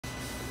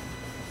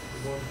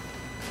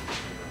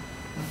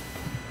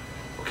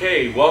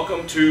Okay,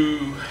 welcome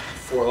to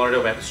Fort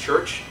Lauderdale Baptist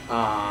Church.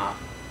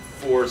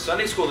 For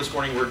Sunday school this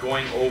morning, we're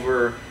going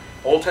over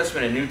Old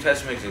Testament and New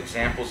Testament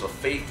examples of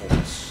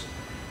faithfulness.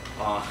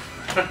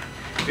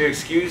 If you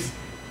excuse,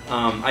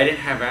 I didn't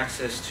have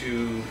access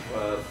to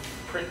a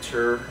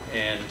printer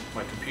and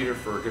my computer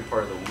for a good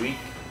part of the week,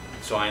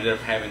 so I ended up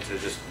having to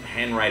just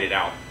handwrite it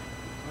out.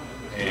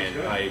 And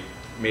I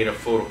made a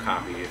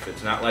photocopy. If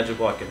it's not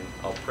legible,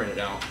 I'll print it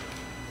out.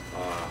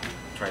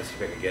 Try and see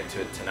if I can get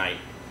to it tonight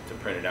to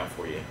print it out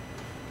for you.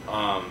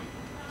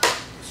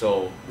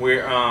 So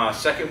we're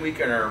second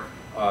week in our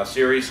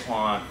series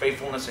on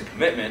faithfulness and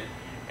commitment,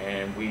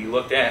 and we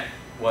looked at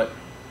what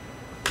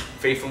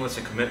faithfulness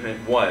and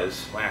commitment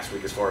was last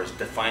week as far as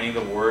defining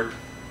the word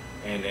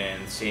and then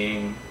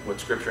seeing what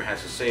Scripture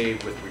has to say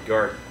with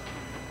regard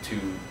to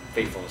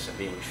faithfulness and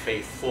being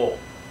faithful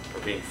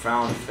or being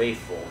found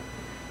faithful.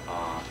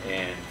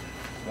 And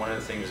one of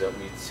the things that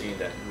we've seen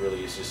that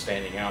really is just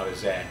standing out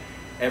is that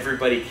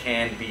everybody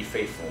can be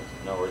faithful.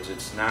 In other words,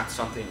 it's not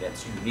something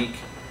that's unique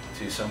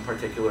to some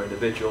particular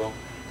individual.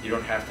 You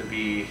don't have to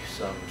be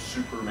some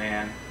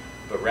Superman,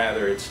 but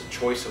rather it's a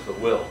choice of the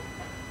will.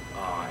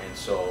 And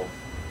so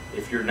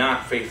if you're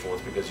not faithful,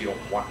 it's because you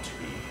don't want to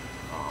be.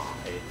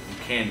 You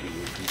can be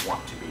if you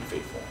want to be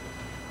faithful.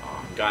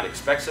 God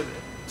expects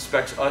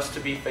us to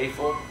be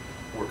faithful.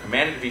 We're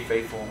commanded to be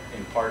faithful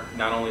in part,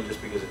 not only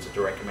just because it's a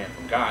direct command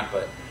from God,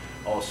 but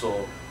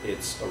also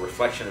it's a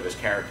reflection of His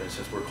character. And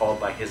since we're called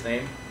by His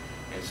name,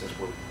 and since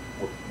we're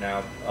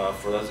now,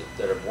 for those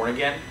that are born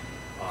again,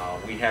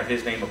 we have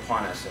His name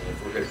upon us. And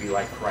if we're going to be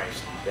like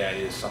Christ, that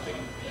is something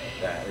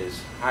that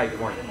is, hi, good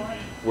morning.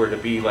 We're to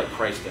be like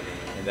Christ in Him,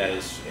 and that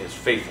is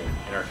faithful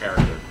in our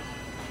character.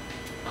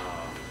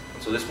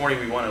 So this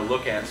morning we want to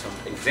look at some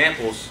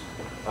examples.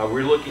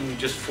 We're looking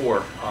just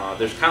for,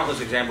 there's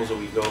countless examples that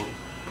we go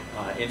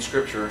in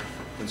Scripture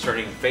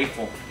concerning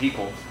faithful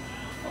people.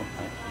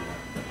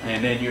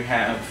 And then you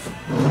have,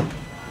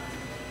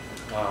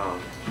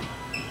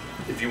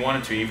 if you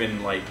wanted to,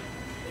 even like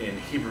in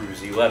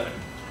Hebrews 11,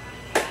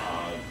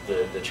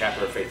 the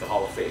chapter of faith, the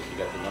Hall of Faith, you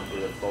got the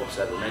number of folks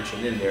that are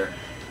mentioned in there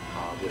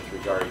with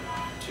regard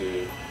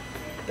to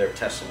their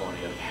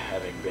testimony of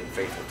having been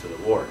faithful to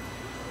the Lord.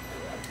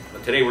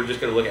 But today we're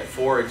just going to look at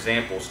 4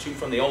 examples, 2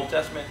 from the Old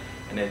Testament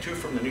and then 2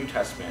 from the New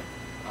Testament,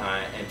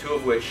 and 2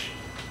 of which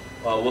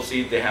we'll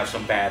see they have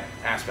some bad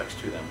aspects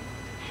to them.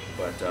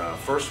 But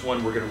first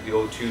one, we're going to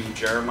go to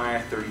Jeremiah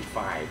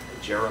 35.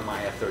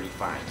 Jeremiah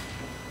 35.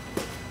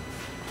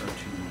 Turn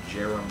to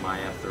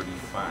Jeremiah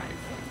 35.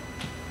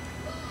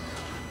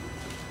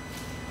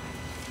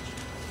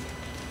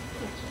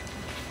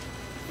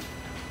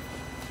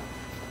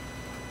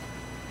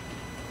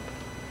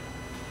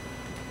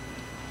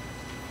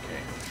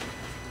 Okay.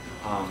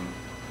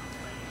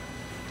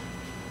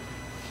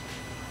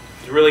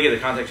 To really get the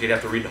context, you'd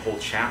have to read the whole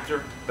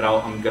chapter, but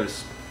I'm going to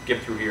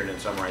skip through here and then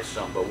summarize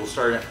some. But we'll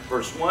start at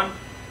verse 1,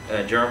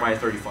 Jeremiah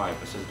 35.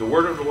 It says, the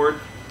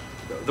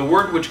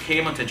word which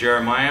came unto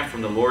Jeremiah from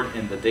the Lord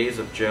in the days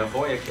of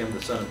Jehoiakim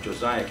the son of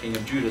Josiah, king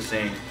of Judah,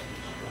 saying,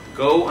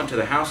 Go unto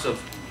the house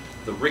of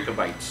the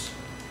Rechabites,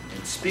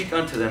 and speak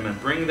unto them, and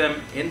bring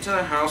them into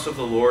the house of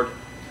the Lord,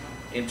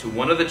 into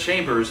one of the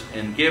chambers,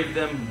 and give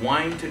them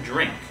wine to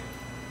drink.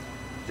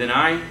 Then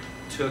I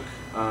took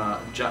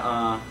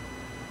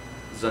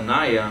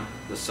Zaniah,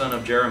 the son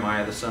of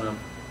Jeremiah, the son of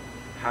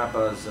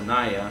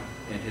Habazaniah,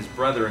 and his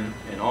brethren,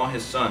 and all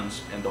his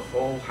sons, and the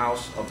whole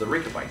house of the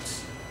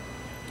Rechabites.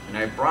 And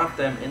I brought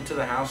them into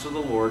the house of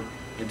the Lord,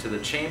 into the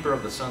chamber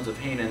of the sons of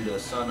Hanan, the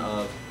son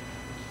of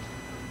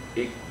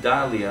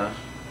Igdaliah,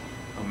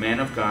 a man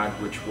of God,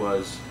 which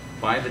was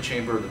by the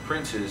chamber of the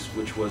princes,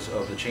 which was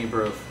of the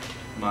chamber of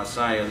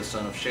Maaseiah, the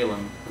son of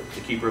Shalem,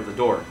 the keeper of the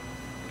door.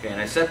 Okay,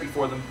 and I set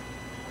before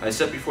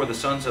the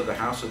sons of the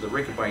house of the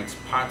Rechabites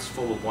pots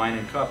full of wine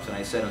and cups, and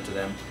I said unto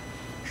them,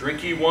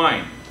 Drink ye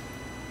wine.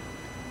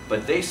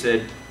 But they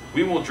said,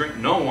 We will drink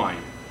no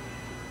wine.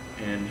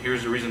 And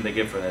here's the reason they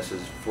give for this,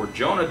 is for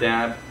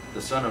Jonadab,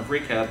 the son of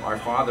Rechab, our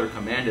father,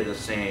 commanded us,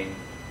 saying,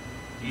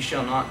 Ye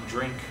shall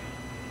drink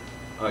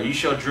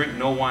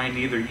no wine,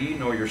 neither ye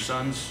nor your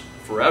sons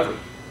forever.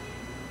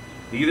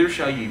 Neither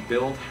shall ye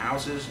build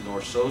houses,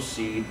 nor sow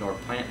seed, nor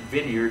plant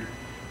vineyard,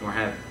 nor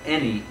have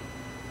any,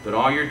 but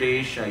all your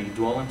days shall ye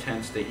dwell in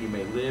tents, that ye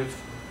may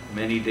live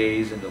many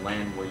days in the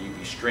land where ye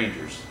be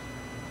strangers.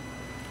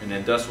 And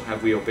then thus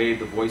have we obeyed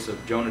the voice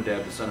of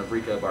Jonadab, the son of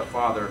Rechab, our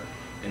father,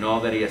 in all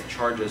that he hath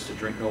charged us to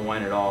drink no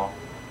wine at all.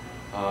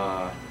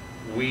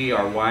 We,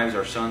 our wives,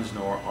 our sons,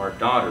 nor our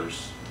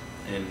daughters.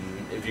 And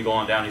if you go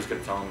on down, he's going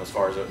to tell them as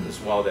far as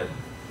well that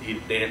they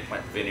didn't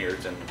plant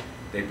vineyards and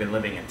they've been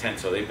living in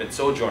tents, so they've been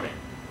sojourning.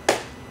 All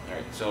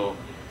right, so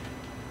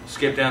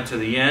skip down to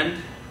the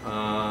end,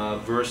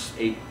 verse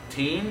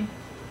 18.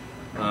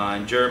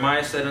 And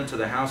Jeremiah said unto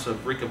the house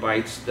of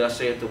Rechabites, Thus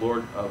saith the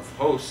Lord of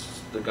hosts,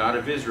 the God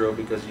of Israel,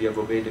 because ye have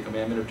obeyed the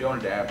commandment of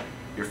Jonadab,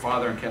 your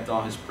father, and kept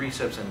all his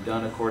precepts, and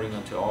done according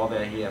unto all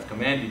that he hath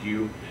commanded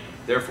you,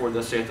 Therefore,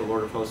 thus saith the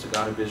Lord of hosts, the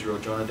God of Israel,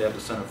 Jonadab the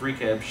son of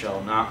Rechab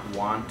shall not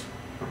want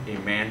a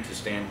man to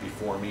stand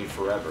before me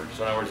forever.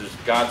 So in other words,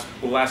 God's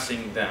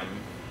blessing them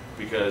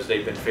because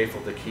they've been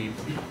faithful to keep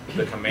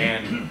the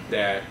command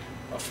that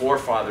a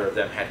forefather of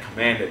them had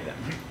commanded them.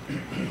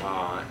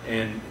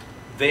 And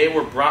they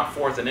were brought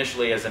forth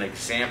initially as an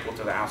example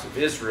to the house of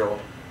Israel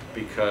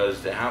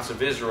because the house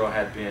of Israel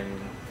had been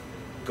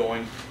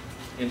going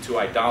into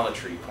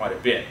idolatry quite a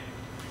bit.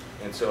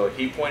 And so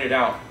he pointed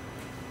out,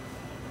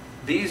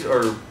 these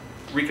are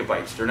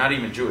Rechabites. They're not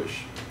even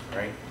Jewish,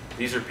 right?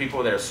 These are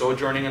people that are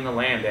sojourning in the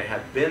land that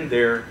have been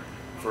there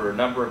for a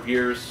number of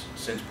years,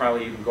 since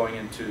probably even going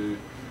into,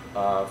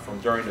 from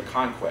during the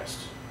conquest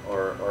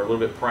or a little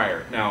bit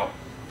prior. Now,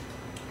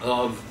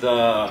 of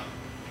the,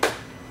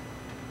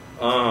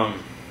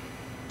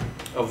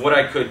 of what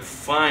I could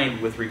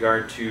find with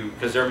regard to,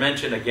 because they're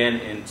mentioned again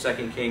in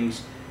 2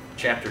 Kings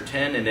chapter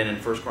 10, and then in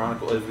 1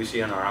 Chronicles, as we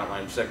see on our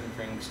outline, 2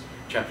 Kings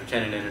chapter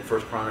 10, and then in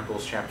 1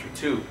 Chronicles chapter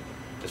 2,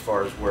 as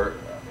far as where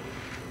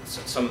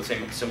some of the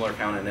same similar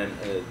account, and then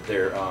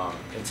there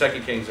in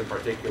 2 Kings in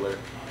particular,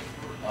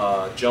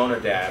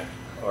 Jonadab,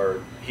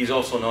 or he's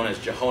also known as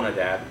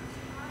Jehonadab,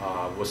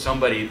 was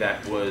somebody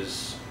that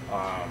was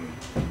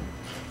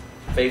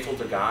faithful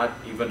to God,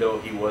 even though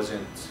he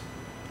wasn't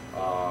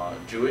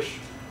Jewish,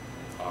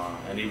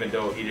 and even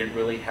though he didn't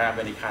really have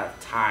any kind of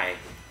tie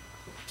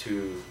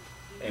to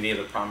any of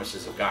the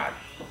promises of God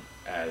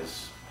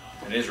as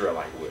an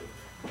Israelite would.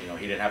 You know,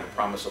 he didn't have a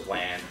promise of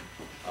land,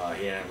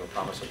 he didn't have a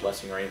promise of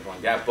blessing or anything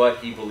like that, but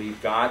he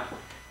believed God,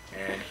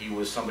 and he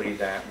was somebody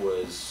that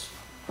was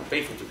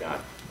faithful to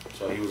God,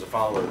 so he was a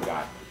follower of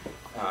God.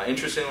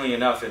 Interestingly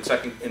enough, in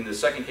the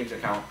 2 Kings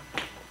account,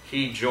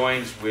 he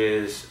joins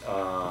with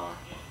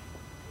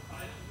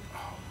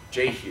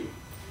Jehu,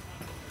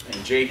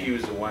 and Jehu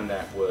is the one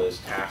that was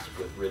tasked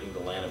with ridding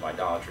the land of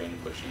idolatry,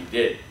 and which he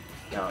did.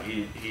 Now,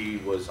 he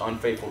was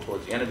unfaithful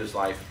towards the end of his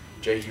life,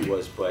 Jehu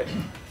was, but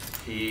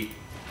he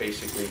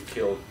basically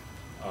killed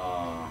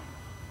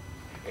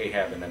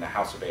Ahab and then the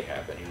house of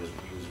Ahab, and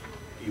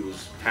he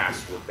was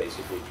tasked with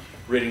basically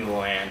ridding the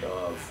land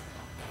of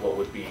what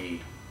would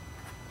be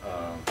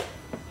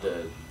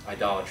the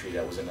idolatry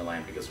that was in the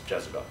land because of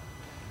Jezebel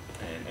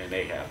and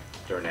Ahab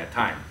during that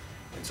time.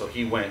 And so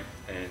he went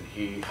and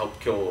he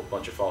helped kill a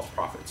bunch of false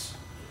prophets,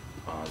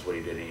 is what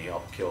he did, and he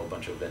helped kill a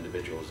bunch of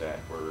individuals that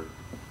were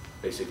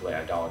basically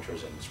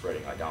idolaters and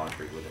spreading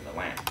idolatry within the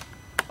land.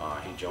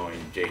 He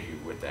joined Jehu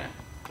with that,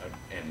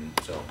 and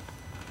so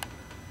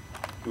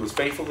he was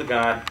faithful to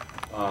God.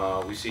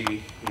 We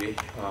see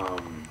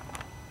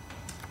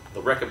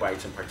the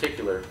Rechabites in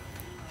particular,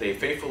 they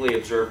faithfully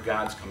observed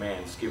God's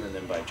commands given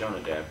them by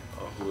Jonadab,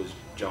 who was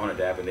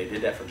Jehonadab, and they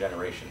did that for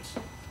generations.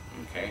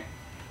 Okay.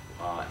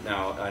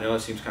 Now I know it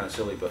seems kind of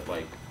silly, but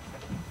like,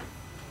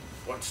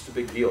 what's the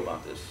big deal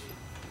about this?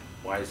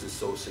 Why is this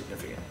so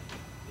significant?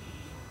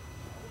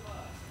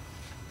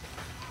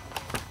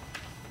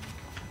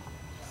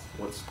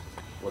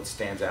 What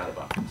stands out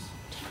about this?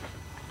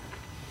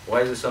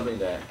 Why is this something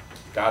that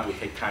God would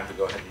take time to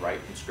go ahead and write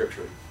in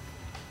Scripture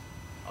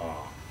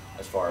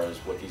as far as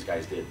what these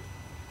guys did?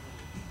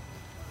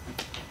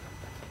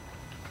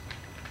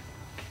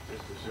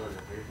 Just to show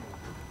their faithfulness.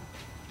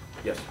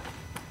 Yes.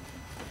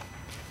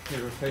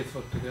 They were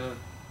faithful to God.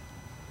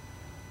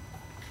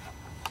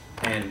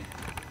 And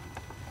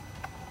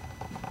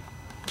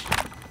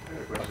I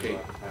have a question okay.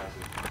 about the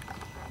passage.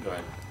 Go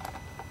ahead.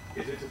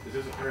 Is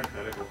this a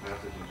parenthetical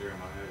passage in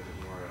Jeremiah? Is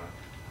it more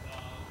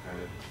kind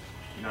of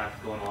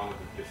not going along with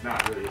it? It's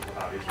not really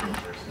about Israel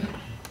per se.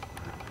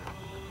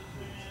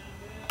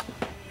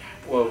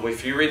 Well,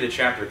 if you read the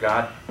chapter,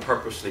 God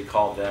purposely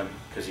called them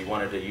because he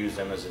wanted to use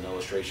them as an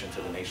illustration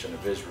to the nation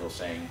of Israel,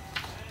 saying,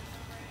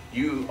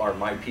 you are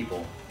my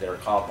people that are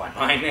called by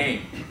my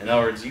name. In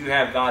other words, you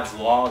have God's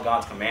law,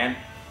 God's command.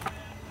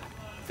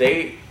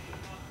 Okay,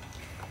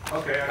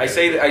 I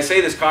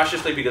say this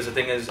cautiously because the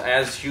thing is,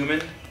 as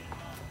human,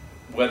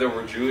 whether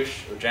we're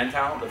Jewish or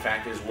Gentile, the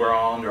fact is we're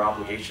all under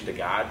obligation to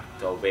God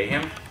to obey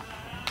him.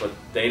 But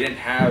they didn't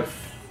have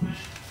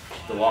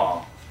the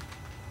law.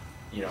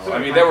 You know, So I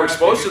mean, they were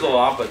exposed to the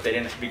law, but they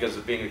didn't, because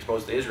of being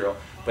exposed to Israel,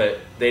 but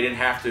they didn't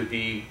have to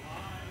be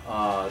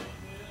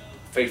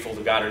faithful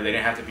to God, or they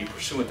didn't have to be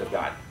pursuant of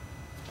God.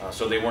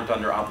 So they weren't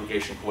under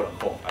obligation, quote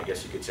unquote, I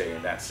guess you could say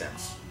in that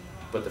sense.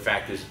 But the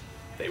fact is,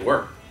 they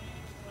were.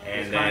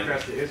 And in then,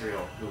 contrast to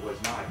Israel, who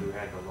was not, who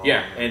had the law.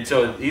 yeah, and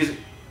so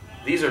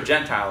these are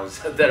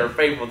Gentiles that are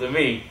faithful to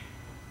me.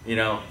 You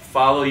know,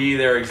 follow ye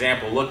their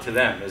example, look to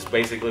them, is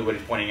basically what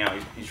he's pointing out.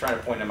 He's trying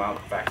to point them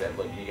out the fact that,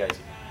 look, you guys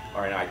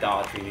are in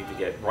idolatry, you need to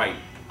get right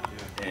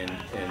and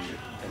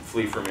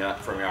flee from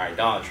your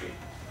idolatry.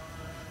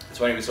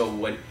 So anyway,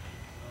 so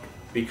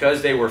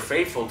because they were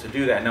faithful to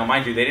do that, now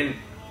mind you, they didn't,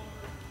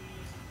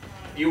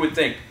 you would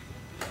think,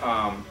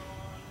 all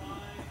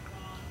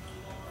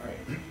right,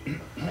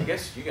 I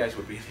guess you guys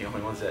would be the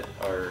only ones that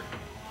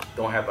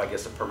don't have, I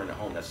guess, a permanent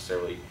home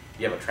necessarily.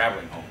 You have a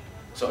traveling home.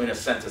 So in a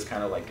sense, it's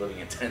kind of like living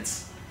in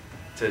tents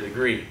to a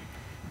degree.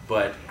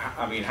 But,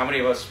 I mean, how many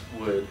of us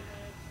would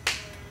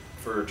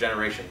for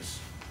generations.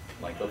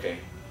 Like, okay,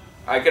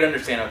 I could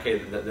understand, okay,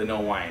 the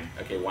no wine.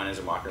 Okay, wine is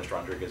a mocker and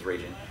strong drink is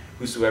raging.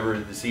 Whosoever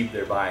is deceived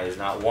thereby is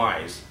not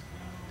wise.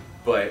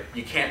 But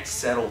you can't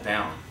settle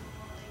down.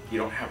 You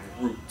don't have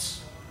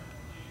roots.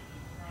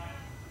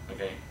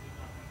 Okay?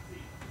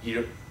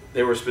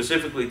 They were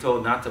specifically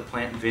told not to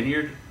plant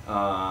vineyard,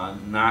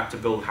 not to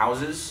build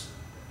houses,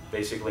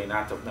 basically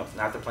not to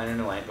plant in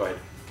the land. Go ahead.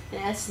 In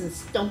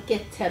essence, don't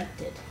get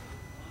tempted.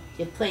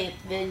 You plant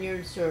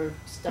vineyards or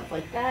stuff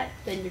like that,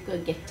 then you're going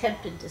to get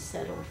tempted to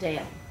settle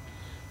down.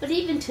 But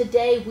even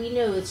today, we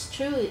know it's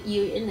true that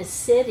you're in a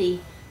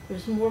city,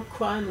 there's more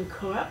crime and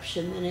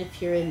corruption than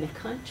if you're in the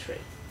country.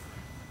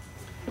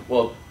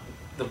 Well,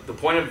 the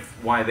point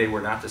of why they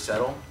were not to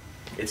settle,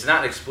 it's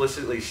not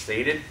explicitly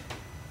stated,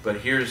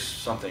 but here's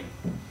something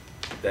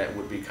that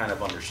would be kind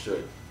of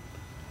understood.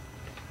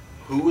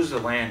 Who was the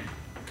land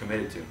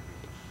committed to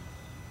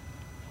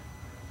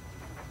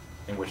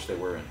in which they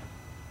were in?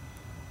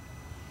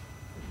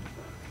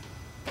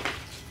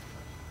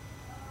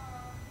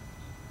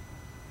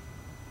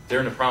 They're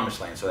in the promised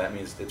land, so that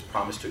means it's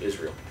promised to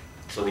Israel.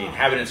 So the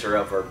inhabitants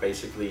thereof are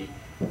basically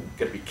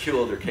going to be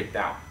killed or kicked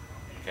out.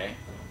 Okay?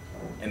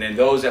 And then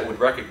those that would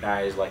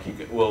recognize, like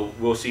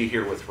we'll see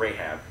here with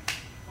Rahab,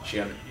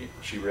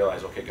 she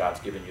realized, okay, God's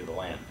given you the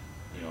land,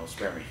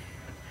 spare me.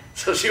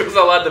 So she was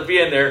allowed to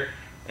be in there,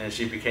 and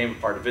she became a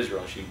part of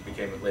Israel. She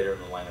became later in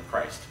the line of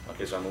Christ.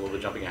 Okay, so I'm a little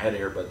bit jumping ahead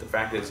here, but the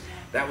fact is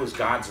that was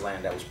God's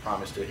land that was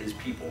promised to His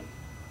people.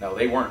 Now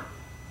they weren't.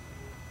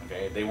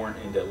 Okay, they weren't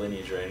into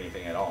lineage or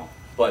anything at all,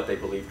 but they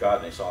believed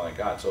God and they saw that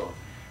God. So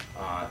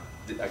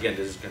again,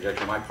 this is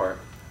conjecture on my part.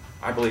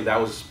 I believe that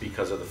was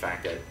because of the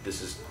fact that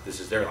this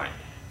is their land.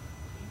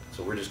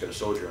 So we're just going to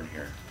sojourn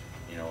here,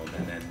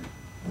 and then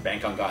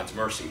bank on God's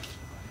mercy.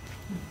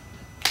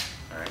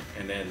 All right,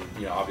 and then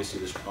obviously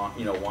this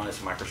one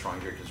is micro strong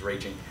drink is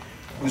raging.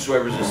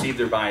 Whosoever is deceived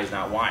thereby is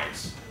not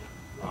wise.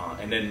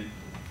 And then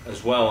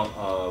as well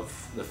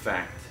of the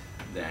fact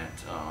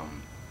that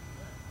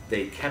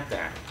they kept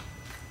that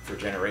for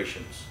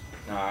generations.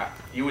 Now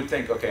you would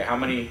think, okay, how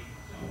many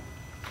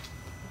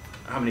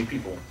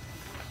people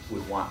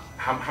would want?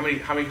 How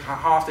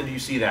often do you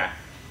see that?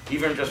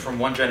 Even just from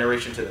one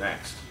generation to the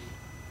next.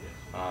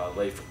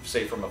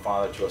 Say from a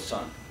father to a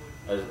son.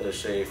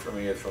 Say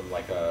from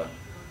like a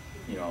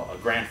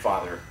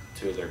grandfather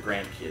to their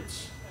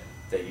grandkids,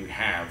 that you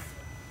have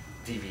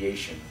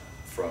deviation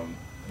from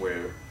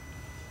where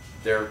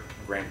their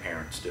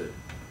grandparents stood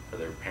or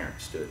their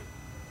parents stood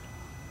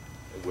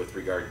with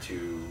regard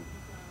to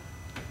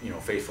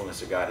faithfulness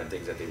to God and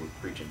things that they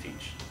would preach and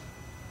teach.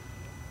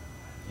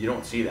 You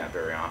don't see that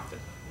very often,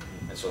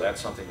 and so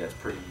that's something that's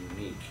pretty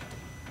unique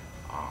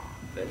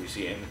that we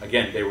see. And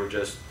again, they were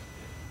just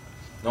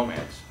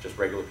nomads, just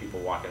regular people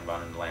walking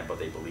about in the land, but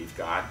they believed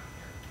God,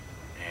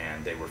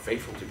 and they were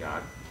faithful to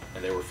God,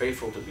 and they were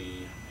faithful to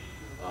be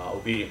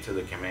obedient to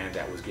the command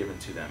that was given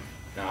to them.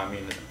 Now, I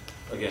mean,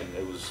 again,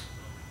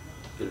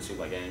 didn't seem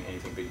like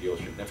anything big deal or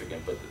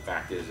significant, but the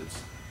fact is,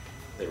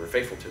 they were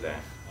faithful to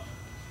that,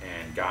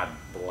 and God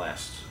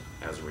blessed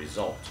as a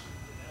result.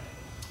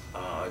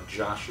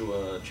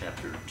 Joshua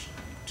chapter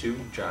 2.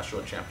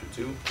 Joshua chapter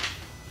 2.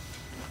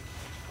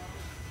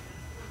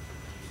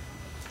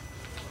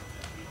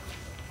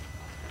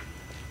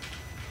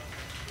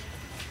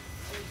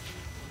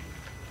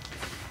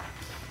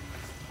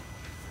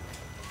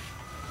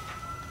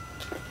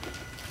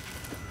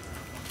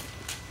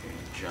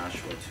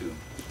 Joshua 2.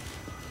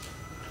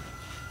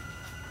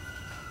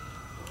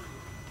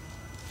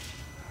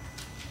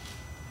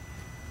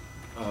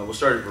 We'll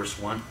start at verse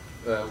 1.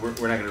 We're not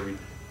going to read,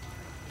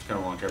 it's kind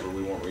of a long chapter,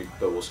 we won't read,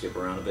 but we'll skip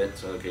around a bit.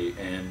 So, okay,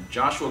 and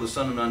Joshua the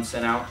son of Nun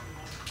sent out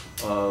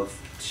of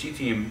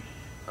Shittim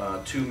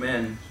 2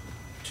 men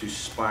to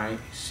spy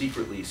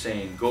secretly,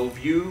 saying, Go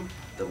view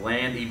the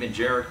land, even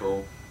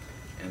Jericho.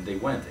 And they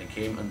went and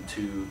came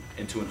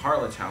into an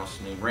harlot's house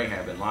named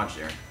Rahab, and lodged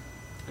there.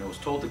 And it was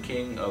told the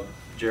king of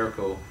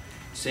Jericho,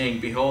 saying,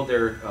 Behold,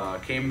 there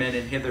came men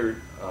in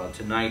hither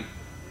tonight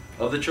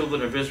of the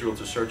children of Israel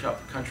to search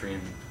out the country.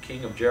 And the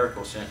king of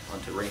Jericho sent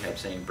unto Rahab,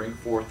 saying, Bring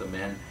forth the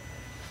men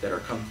that are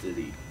come to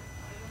thee,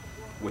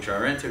 which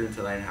are entered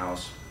into thine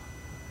house,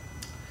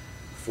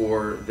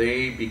 for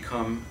they be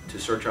come to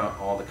search out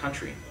all the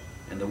country.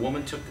 And the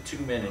woman took the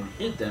 2 men and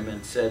hid them,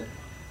 and said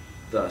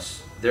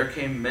thus, There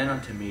came men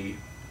unto me,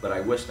 but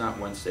I wist not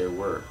whence they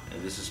were.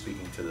 And this is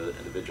speaking to the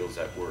individuals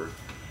that were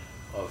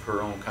of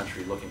her own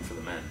country looking for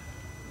the men,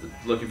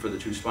 looking for the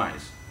 2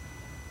 spies.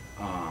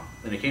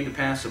 And it came to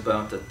pass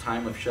about the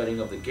time of shutting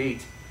of the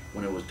gate,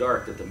 when it was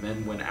dark, that the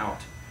men went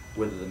out.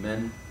 Whither the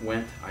men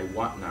went, I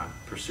wot not.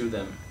 Pursue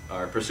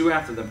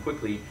after them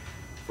quickly,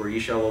 for ye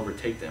shall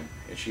overtake them.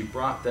 And she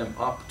brought them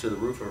up to the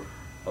roof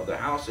of the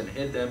house, and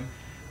hid them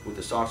with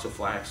the stalks of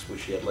flax,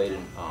 which she had laid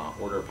in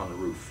order upon the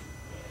roof.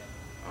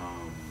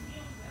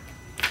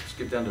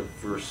 Skip down to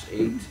verse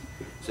 8.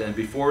 So, and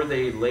before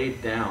they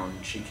laid down,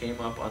 she came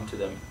up unto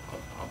them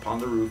upon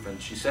the roof,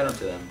 and she said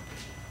unto them,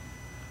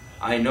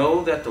 I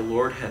know that the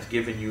Lord hath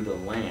given you the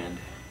land,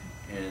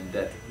 and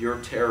that your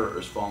terror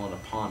is fallen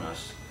upon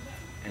us,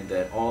 and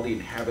that all the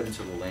inhabitants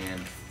of the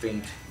land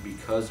faint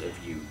because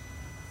of you.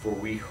 For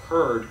we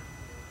heard,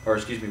 or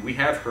excuse me, we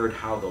have heard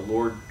how the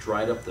Lord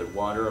dried up the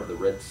water of the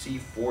Red Sea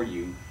for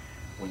you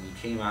when you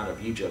came out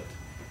of Egypt,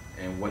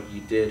 and what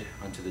you did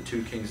unto the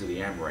two kings of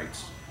the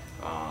Amorites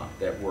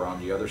that were on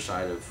the other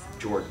side of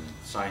Jordan,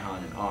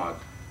 Sihon and Og,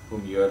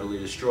 whom you utterly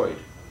destroyed.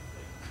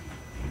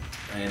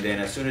 And then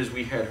as soon as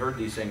we had heard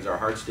these things, our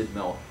hearts did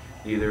melt,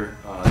 neither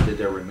did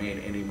there remain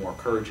any more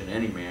courage in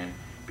any man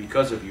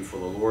because of you, for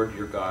the Lord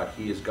your God,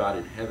 he is God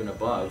in heaven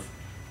above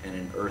and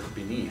in earth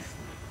beneath.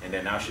 And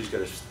then now she's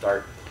going to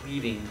start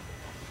pleading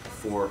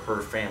for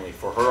her family,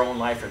 for her own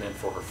life and then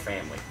for her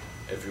family.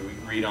 If you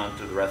read on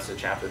through the rest of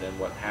the chapter, then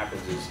what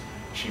happens is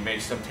she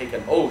makes them take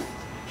an oath.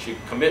 She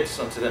commits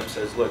unto them,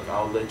 says, look,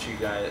 I'll let you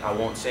guys, I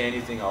won't say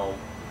anything, I'll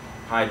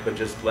hide, but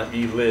just let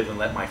me live and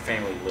let my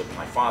family live.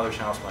 My father's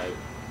house, my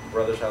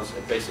brother's house,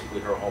 and basically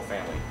her whole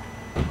family.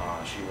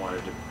 She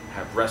wanted to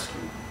have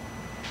rescued.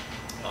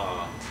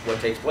 What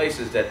takes place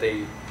is that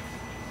they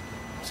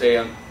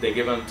say they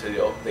give an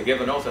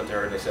oath unto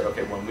her, and they said,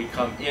 okay, when we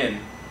come in,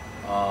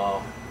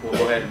 we'll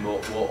go ahead and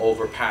we'll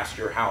overpass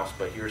your house,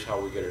 but here's how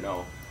we get to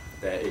know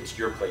that it's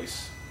your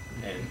place,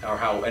 and or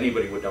how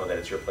anybody would know that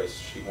it's your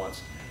place.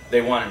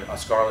 They wanted a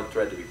scarlet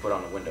thread to be put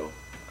on the window,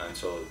 and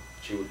so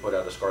she would put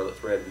out a scarlet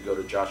thread. We go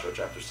to Joshua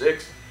chapter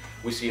 6.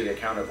 We see the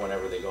account of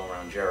whenever they go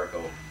around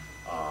Jericho,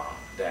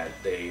 that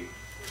they,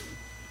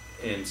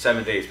 in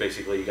 7 days,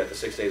 basically, you got the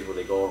 6 days where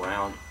they go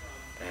around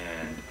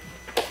and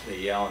they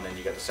yell, and then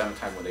you got the 7th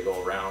time when they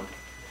go around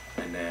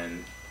and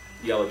then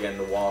yell again,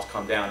 the walls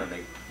come down, and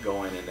they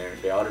go in and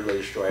they utterly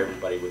destroy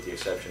everybody with the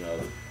exception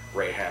of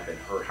Rahab and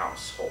her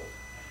household.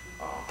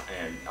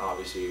 And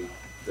obviously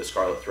the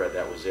scarlet thread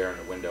that was there in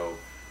the window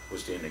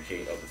was to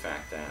indicate of the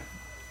fact that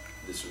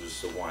this was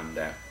the one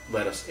that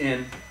let us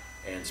in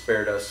and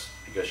spared us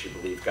because she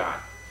believed God.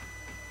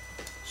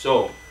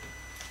 So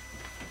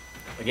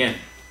again,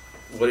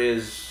 what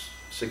is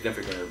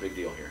significant or a big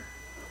deal here?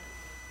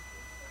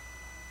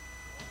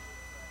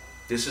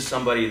 This is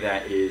somebody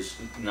that is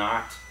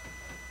not,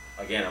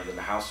 again, of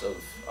the house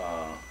of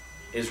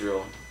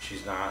Israel.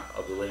 She's not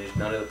of the lineage.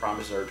 None of the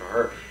promises are to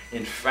her.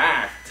 In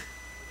fact,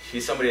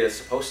 she's somebody that's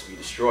supposed to be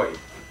destroyed.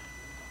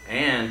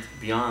 And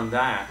beyond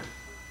that,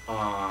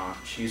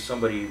 she's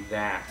somebody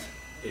that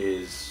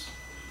is,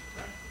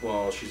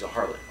 well, she's a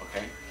harlot,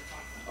 okay?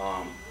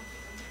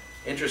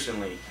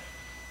 Interestingly,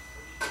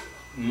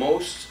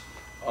 most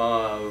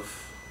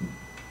of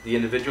the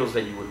individuals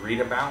that you would read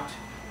about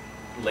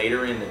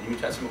later in the New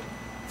Testament,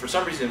 for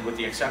some reason, with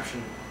the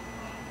exception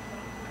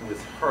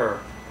with her,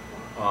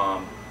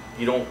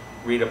 you don't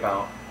read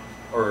about,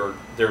 or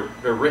they're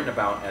written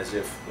about as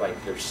if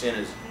like their sin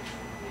is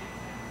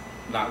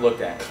not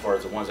looked at as far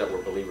as the ones that were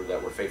believers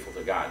that were faithful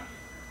to God.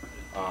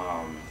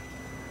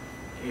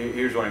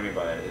 Here's what I mean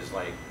by that is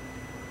like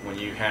when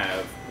you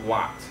have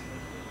Lot,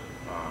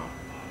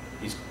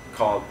 he's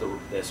called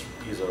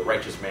he's a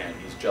righteous man.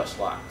 He's just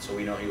Lot, so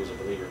we know he was a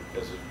believer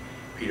because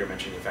Peter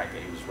mentioned the fact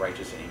that he was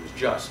righteous and he was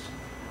just.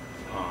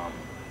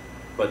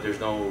 But there's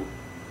no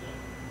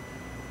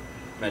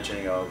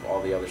mentioning of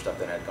all the other stuff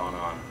that had gone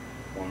on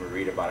when we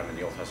read about him in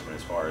the Old Testament,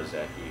 as far as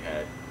that he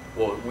had,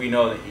 well, we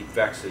know that he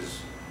vexed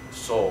his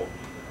soul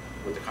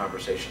with the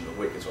conversation of the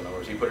wicked. So in other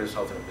words, he put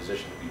himself in a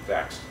position to be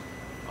vexed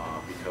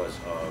because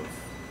of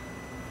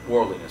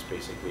worldliness,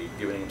 basically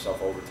giving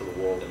himself over to the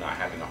world and not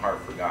having a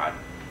heart for God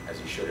as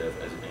he should have,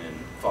 as in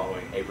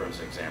following Abram's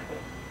example.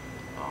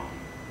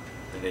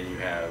 And then you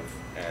have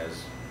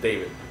as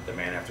David, the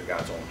man after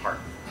God's own heart.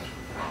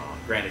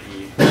 Granted,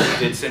 he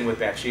did sin with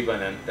Bathsheba,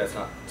 and then that's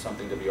not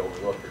something to be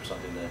overlooked or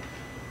something to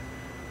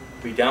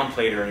be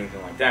downplayed or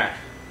anything like that.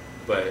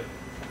 But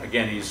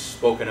again, he's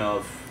spoken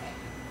of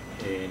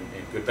in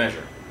good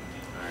measure.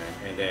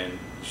 Right? And then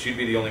she'd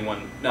be the only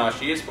one. No,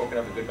 she is spoken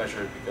of in good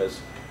measure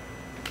because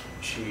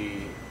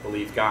she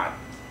believed God,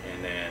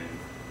 and then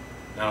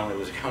not only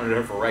was it counted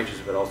her for righteous,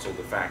 but also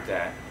the fact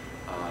that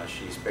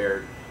she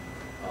spared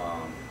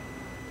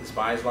the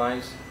spies'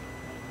 lives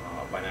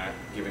by not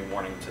giving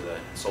warning to the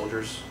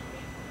soldiers,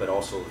 but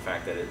also the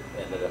fact that it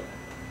ended up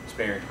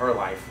sparing her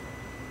life,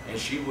 and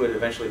she would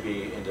eventually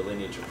be in the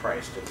lineage of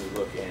Christ. If we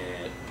look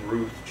at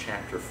Ruth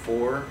chapter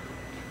 4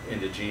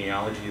 in the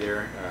genealogy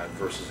there,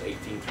 verses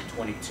 18 through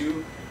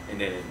 22, and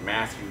then in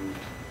Matthew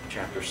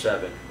chapter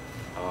 7,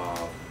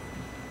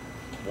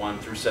 1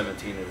 through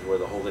 17 is where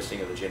the whole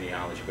listing of the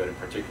genealogy, but in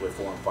particular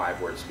 4 and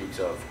 5 where it speaks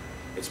of,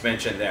 it's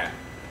mentioned that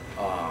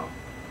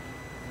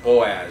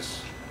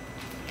Boaz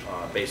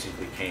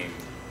basically came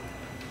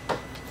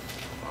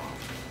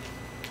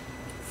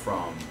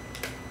from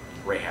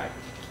Rahab.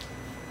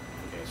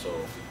 Okay,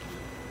 so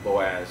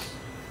Boaz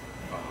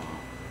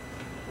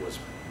was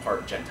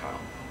part Gentile,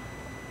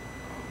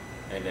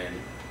 and then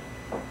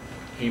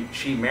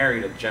she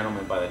married a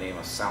gentleman by the name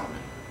of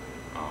Salmon,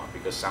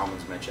 because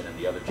Salmon's mentioned in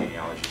the other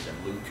genealogies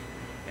in Luke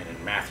and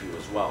in Matthew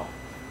as well.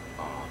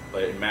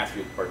 But in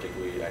Matthew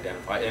particularly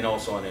identified, and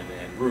also in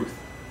Ruth.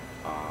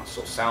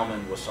 So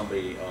Salmon was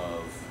somebody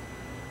of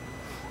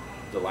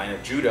the line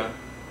of Judah,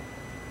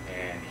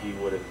 and he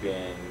would have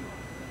been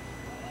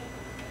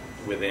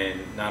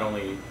within not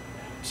only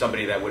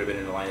somebody that would have been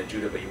in the line of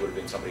Judah, but he would have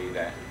been somebody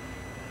that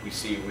we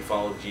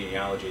follow the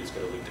genealogy, it's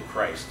going to lead to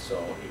Christ.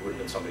 So he would have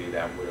been somebody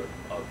that would have,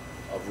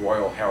 of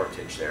royal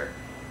heritage there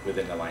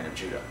within the line of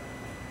Judah.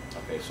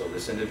 Okay, so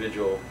this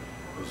individual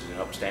who's an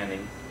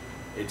upstanding,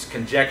 it's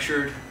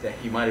conjectured that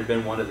he might have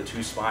been one of the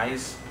 2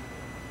 spies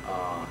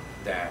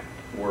that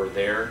were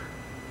there,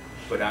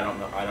 but I don't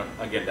know.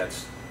 Again,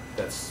 that's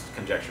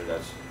conjecture.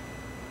 That's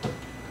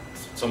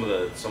some of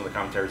the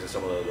commentaries and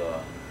some of the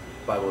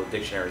Bible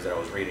dictionaries that I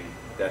was reading.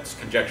 That's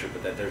conjecture,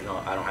 but that there's no.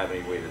 I don't have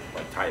any way to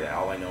like tie that.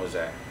 All I know is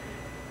that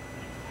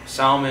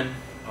Solomon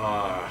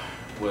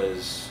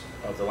was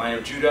of the line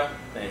of Judah,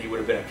 and he would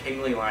have been a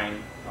kingly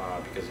line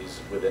because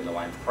he's within the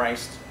line of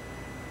Christ.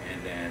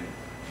 And then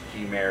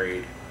he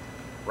married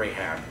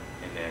Rahab,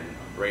 and then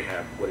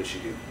Rahab, what did she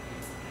do?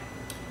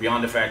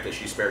 Beyond the fact that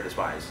she spared the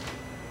spies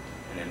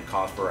and then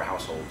caused for a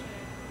household,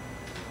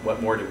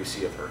 what more do we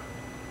see of her?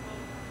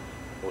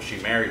 Well, she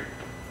married,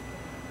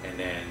 and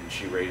then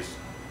she raised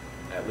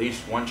at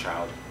least one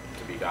child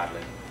to be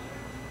godly,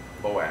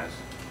 Boaz.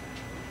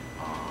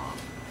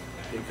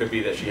 It could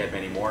be that she had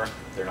many more.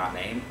 They're not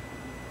named.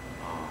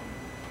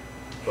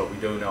 But we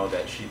do know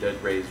that she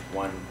did raise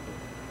one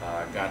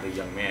godly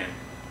young man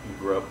who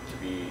grew up to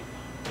be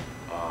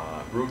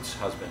Ruth's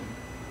husband,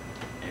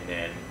 and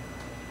then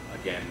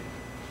again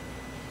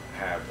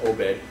have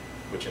Obed,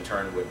 which in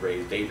turn would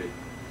raise David,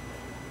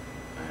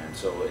 and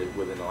so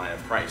within the line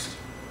of Christ.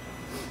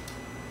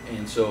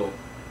 And so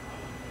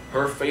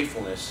her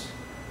faithfulness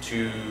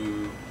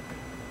to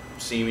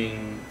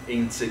seeming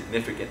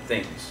insignificant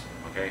things,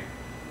 okay?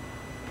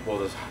 Well,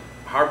 the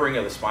harboring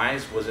of the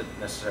spies wasn't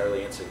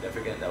necessarily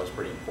insignificant. That was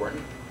pretty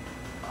important.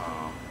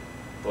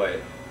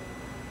 But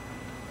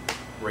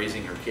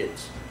raising her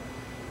kids,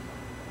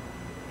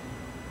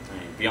 I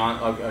mean,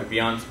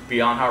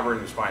 beyond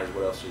harboring the spies,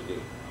 what else did she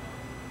do?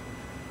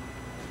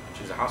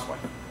 She's a housewife.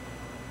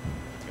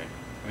 Okay.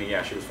 I mean,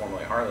 yeah, she was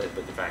formerly a harlot,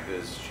 but the fact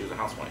is, she was a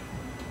housewife.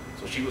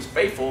 So she was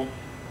faithful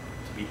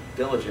to be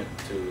diligent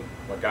to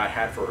what God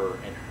had for her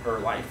in her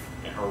life,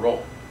 in her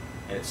role.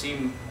 And it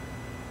seemed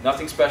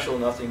nothing special,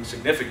 nothing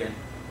significant,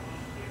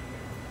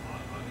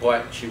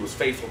 but she was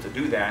faithful to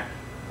do that,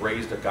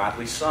 raised a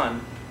godly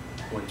son,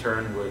 who in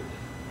turn would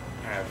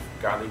have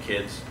godly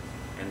kids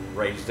and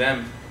raise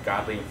them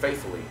godly and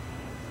faithfully,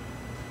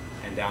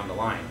 and down the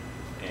line.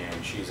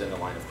 And she's in the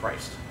line of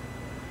Christ.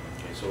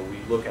 Okay, so we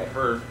look at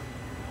her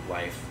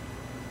life.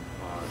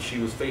 She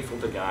was faithful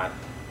to God,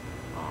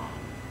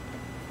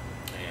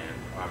 and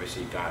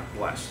obviously God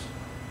blessed.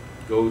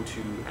 Go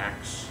to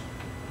Acts,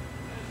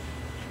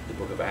 the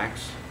book of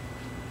Acts,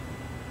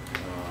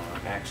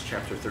 Acts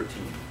chapter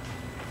 13.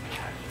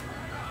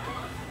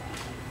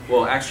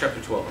 Well, Acts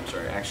chapter 12, I'm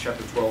sorry. Acts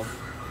chapter 12,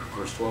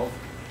 verse 12.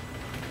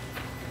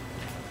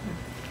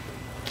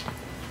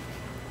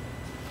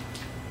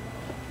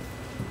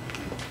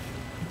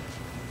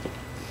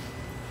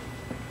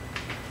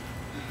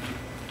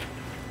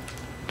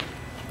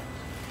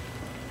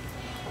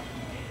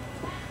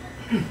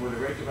 Were the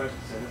Rechabites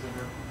descendants of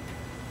her?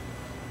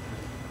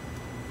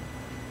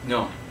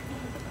 No.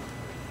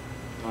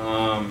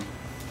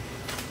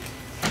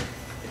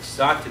 It's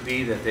thought to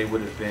be that they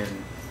would have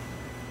been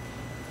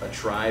a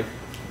tribe.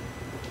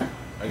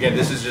 Again,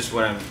 this is just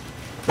what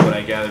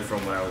I gathered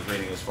from what I was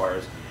reading. As far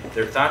as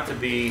they're thought to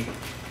be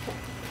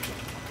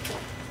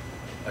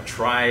a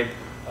tribe,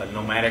 a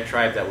nomadic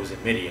tribe that was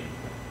in Midian.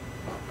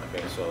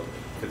 Okay, so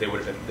because they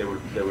would have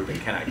been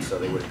Kenites, so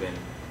they would have been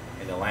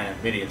in the land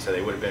of Midian. So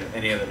they would have been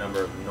any other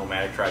number of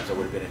nomadic tribes that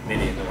would have been in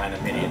Midian, the land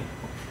of Midian.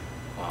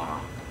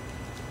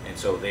 And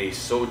so they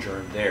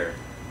sojourned there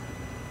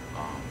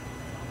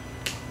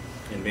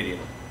in Midian,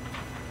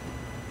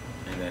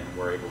 and then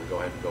were able to go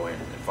ahead and go in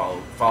and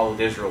followed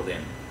Israel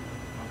in.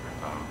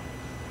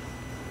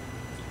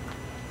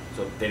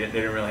 So they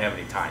didn't really have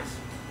any ties,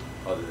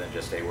 other than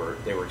just they were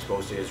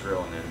exposed to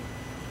Israel, and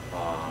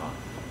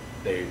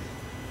then they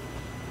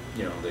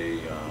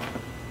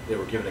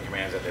were given the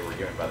commands that they were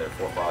given by their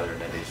forefather,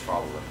 and then they just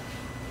followed them.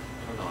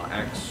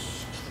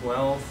 Acts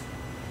 12.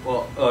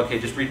 Well, okay,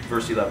 just read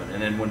verse 11.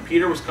 And then when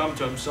Peter was come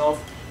to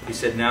himself, he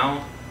said,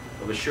 now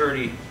of a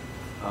surety,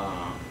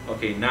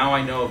 now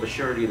I know of a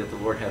surety that the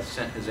Lord hath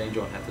sent his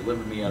angel and hath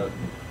delivered me out of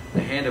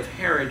the hand of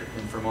Herod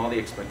and from all the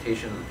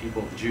expectation of the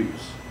people of the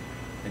Jews.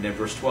 And then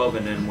verse 12,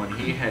 and then when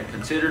he had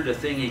considered the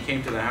thing, he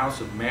came to the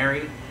house of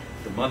Mary,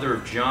 the mother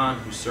of John,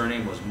 whose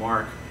surname was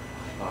Mark,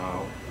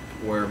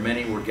 where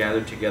many were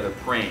gathered together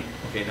praying.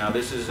 Okay, now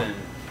this is in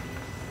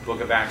the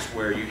book of Acts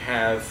where you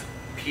have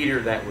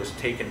Peter that was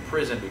taken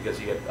prison because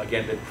he had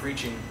again been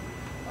preaching,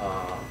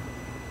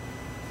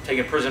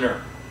 taken to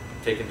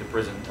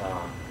prison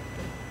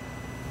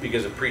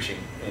because of preaching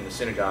in the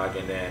synagogue,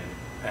 and then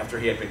after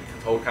he had been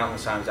told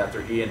countless times,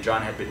 after he and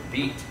John had been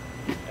beat,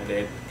 and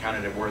they had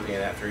counted him worthy,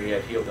 and after he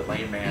had healed the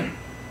lame man,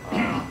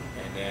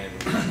 and then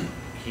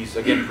he's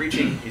again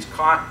preaching, he's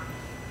caught,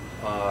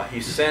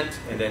 he's sent,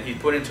 and then he's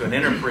put into an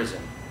inner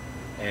prison,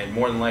 and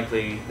more than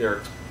likely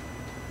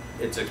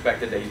it's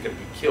expected that he's going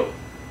to be killed.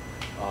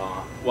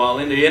 While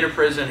in the inner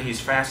prison, he's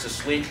fast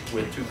asleep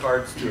with 2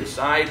 cards to his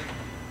side.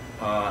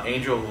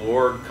 Angel of the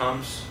Lord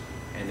comes,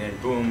 and then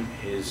boom,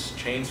 his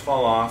chains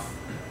fall off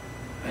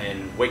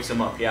and wakes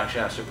him up. He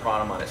actually has to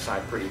prod him on his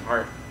side pretty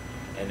hard.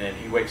 And then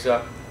he wakes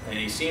up, and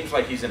he seems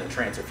like he's in a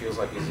trance. It feels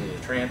like he's in a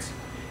trance.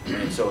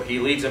 And so he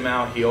leads him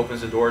out. He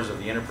opens the doors of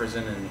the inner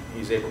prison, and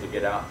he's able to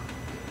get out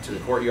to the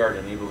courtyard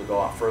and able to go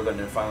out further. And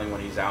then finally,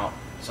 when he's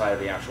outside of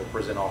the actual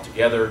prison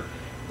altogether,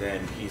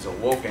 then he's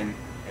awoken,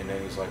 and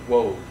then he's like,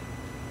 whoa,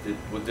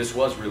 this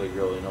was really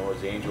real, you know, it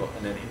was the angel.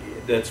 And then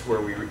that's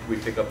where we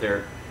pick up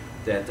there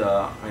that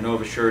I know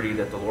of a surety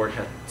that the Lord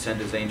had sent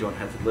his angel and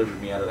had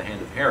delivered me out of the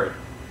hand of Herod.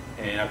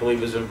 And I believe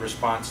it was in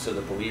response to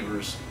the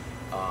believers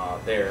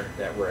there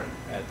that were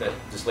at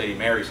this lady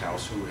Mary's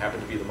house, who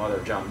happened to be the mother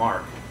of John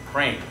Mark,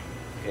 praying.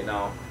 Okay,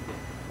 now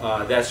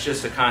that's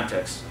just the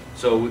context.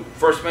 So we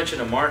first mention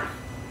of Mark,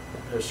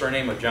 or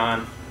surname of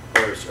John,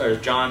 or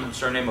John,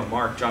 surname of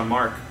Mark, John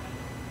Mark.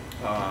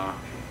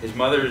 His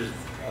mother is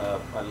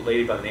a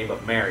lady by the name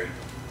of Mary,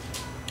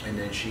 and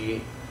then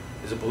she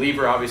is a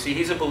believer. Obviously,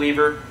 he's a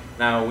believer.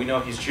 Now we know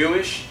he's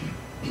Jewish,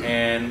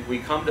 and we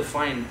come to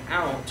find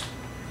out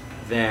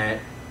that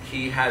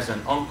he has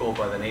an uncle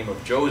by the name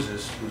of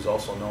Joseph, who's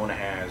also known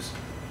as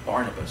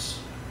Barnabas.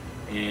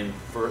 In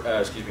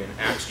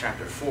Acts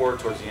chapter 4,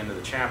 towards the end of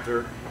the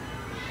chapter,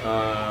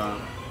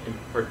 in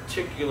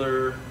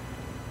particular,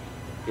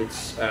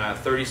 it's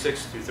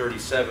 36 through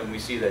 37. We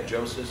see that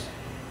Joseph,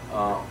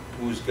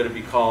 who's going to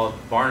be called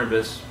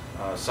Barnabas,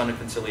 son of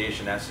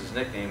conciliation, that's his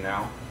nickname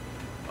now,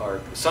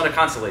 or son of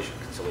consolation,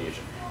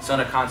 son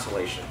of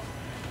consolation.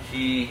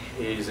 He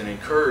is an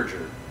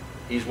encourager.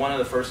 He's one of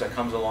the first that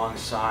comes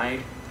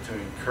alongside to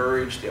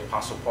encourage the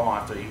Apostle Paul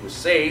after he was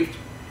saved,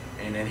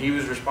 and then he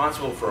was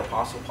responsible for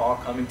Apostle Paul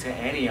coming to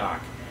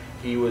Antioch.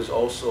 He was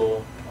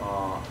also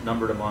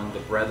numbered among the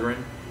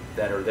brethren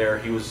that are there.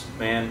 He was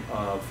man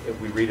of, if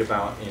we read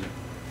about in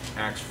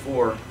Acts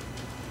 4,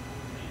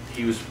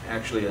 he was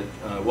actually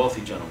a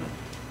wealthy gentleman.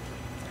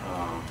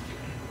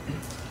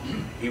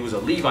 He was a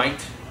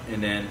Levite,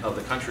 and then of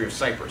the country of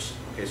Cyprus.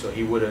 Okay, so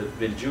he would have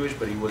been Jewish,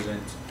 but he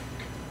wasn't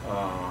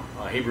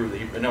Hebrew.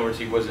 In other words,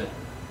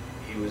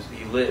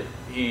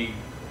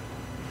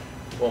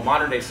 well,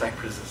 modern day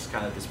Cyprus is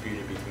kind of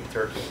disputed between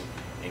Turkey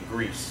and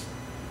Greece,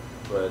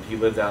 but he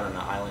lived out on an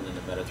island in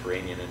the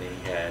Mediterranean, and then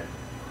he had,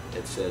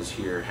 it says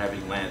here,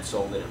 having land,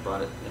 sold it and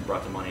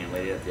brought the money and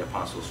laid it at the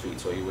apostles' feet.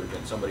 So he would have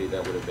been somebody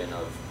that would have been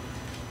of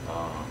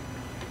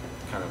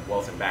kind of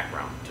wealth and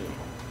background too.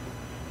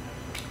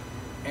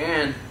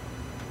 And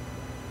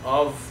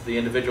of the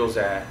individuals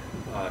that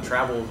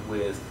traveled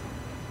with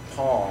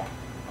Paul,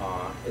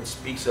 it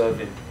speaks of,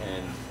 and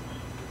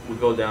we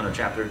go down to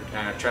chapter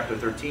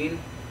 13.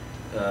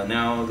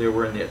 Now there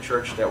were in the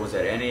church that was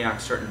at Antioch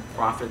certain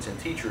prophets and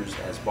teachers,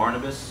 as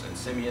Barnabas and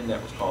Simeon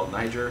that was called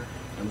Niger,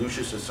 and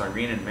Lucius of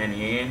Cyrene and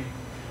Manaen,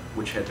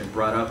 which had been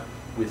brought up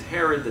with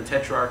Herod the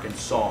Tetrarch, and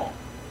Saul,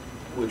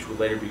 which would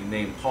later be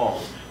named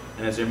Paul.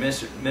 And as they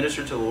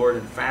ministered to the Lord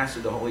and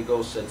fasted, the Holy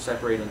Ghost said,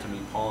 separate unto me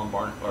Paul and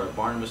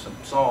Barnabas and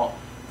Saul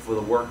for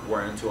the work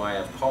whereunto I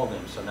have called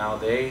them. So now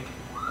they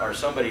are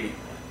somebody,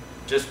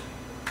 just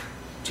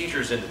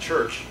teachers in the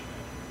church,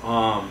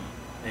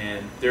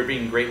 and they're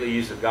being greatly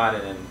used of God,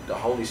 and then the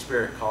Holy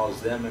Spirit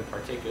calls them in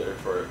particular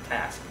for a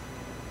task.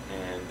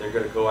 And they're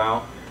going to go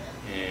out,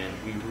 and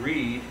we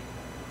read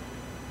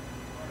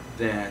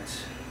that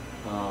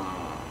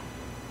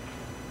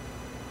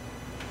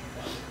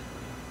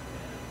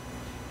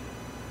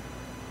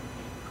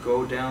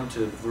go down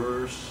to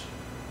verse,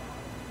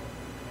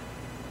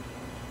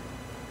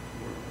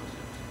 where was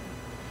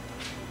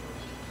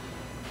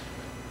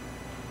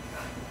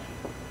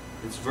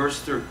it? It's verse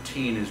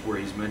 13 is where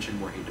he's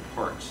mentioned where he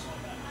departs.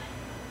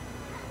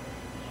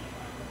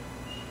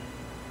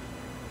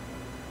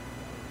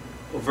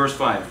 Well, verse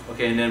 5.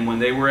 Okay, and then when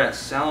they were at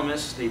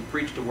Salamis, they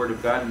preached the word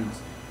of God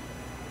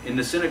in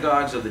the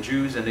synagogues of the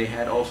Jews, and they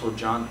had also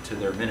John to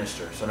their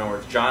minister. So in other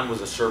words, John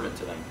was a servant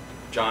to them.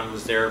 John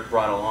was there,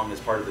 brought along as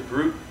part of the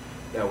group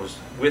that was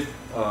with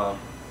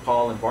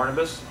Paul and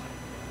Barnabas,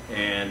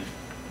 and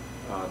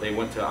they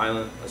went to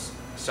island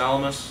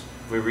Salamis.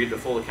 If we read the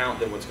full account,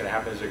 then what's going to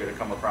happen is they're going to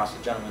come across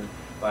a gentleman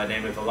by the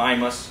name of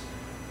Elymas,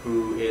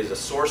 who is a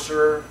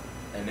sorcerer,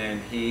 and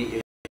then he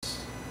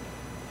is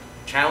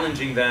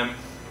challenging them,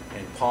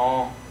 and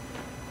Paul,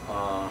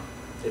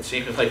 it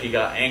seems like he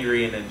got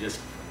angry and then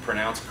just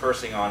pronounced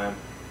cursing on him,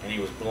 and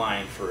he was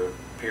blind for a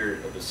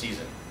period of the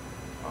season.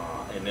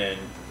 And then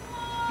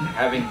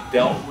having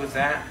dealt with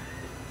that,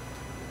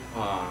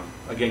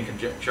 again,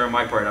 conjecture on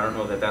my part, I don't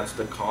know that that's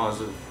the cause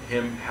of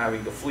him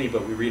having to flee,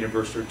 but we read in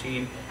verse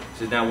 13, it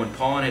says, now when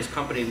Paul and his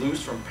company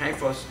loosed from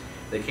Paphos,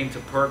 they came to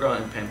Perga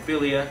and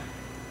Pamphylia,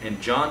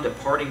 and John,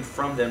 departing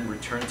from them,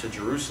 returned to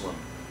Jerusalem.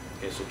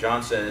 Okay, so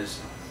John says,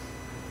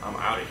 I'm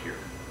out of here.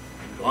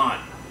 I'm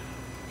gone.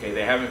 Okay,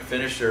 they haven't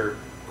finished their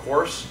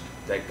course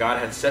that God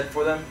had set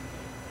for them.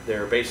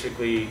 They're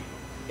basically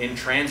in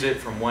transit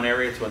from one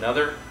area to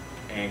another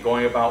and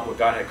going about what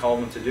God had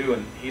called them to do,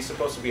 and he's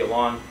supposed to be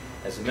along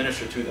as a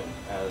minister to them,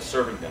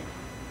 serving them.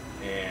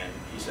 and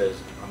he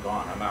says, I'm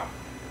gone, I'm out.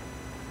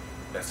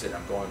 That's it,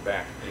 I'm going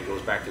back. And he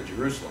goes back to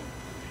Jerusalem.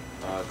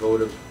 Go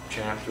to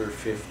chapter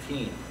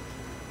 15.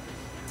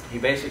 He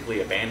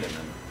basically abandoned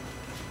them.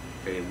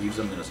 Okay, he leaves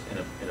them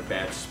in a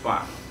bad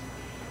spot.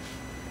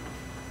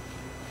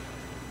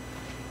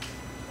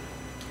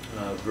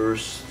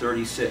 Verse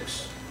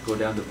 36. Go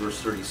down to verse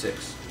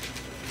 36.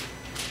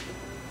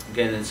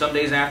 Again, and some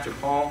days after,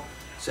 Paul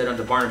said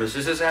unto Barnabas,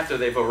 this is after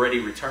they've already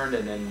returned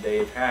and then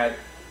they've had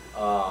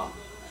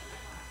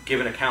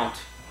given account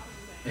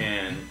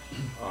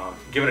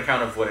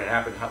of what had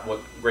happened,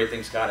 what great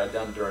things God had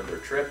done during their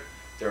trip,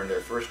 during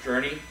their first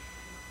journey.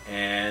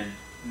 And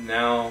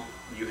now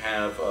you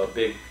have a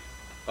big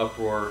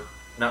uproar,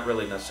 not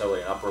really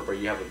necessarily an uproar, but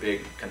you have a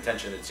big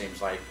contention, it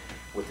seems like,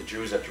 with the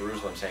Jews at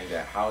Jerusalem, saying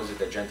that how is it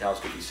that Gentiles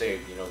could be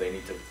saved? You know, they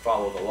need to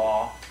follow the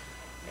law.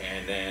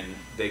 And then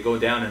they go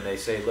down and they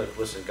say, look,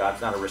 listen,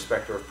 God's not a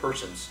respecter of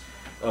persons.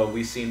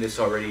 We've seen this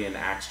already in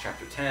Acts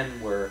chapter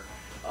 10, where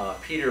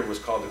Peter was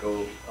called to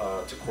go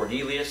to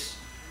Cornelius,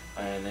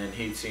 and then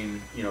he'd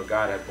seen, you know,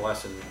 God had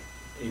blessed, and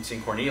he'd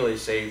seen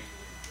Cornelius saved,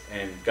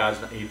 and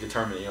he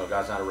determined, you know,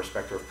 God's not a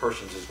respecter of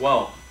persons as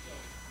well.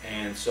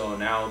 And so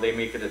now they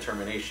make a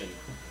determination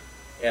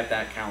at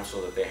that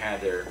council that they had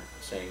there,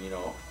 saying, you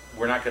know,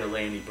 we're not going to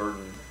lay any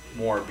burden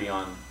more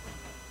beyond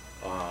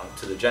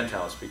to the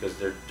Gentiles, because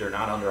they're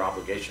not under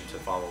obligation to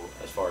follow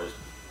as far as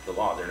the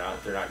law. They're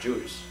not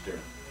Jews,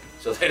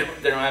 so they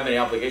don't have any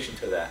obligation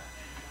to that.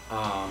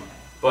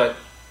 But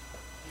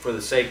for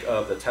the sake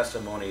of the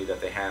testimony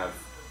that they have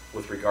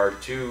with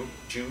regard to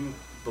Jew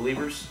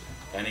believers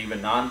and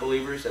even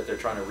non-believers that they're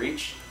trying to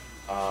reach,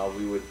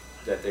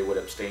 that they would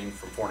abstain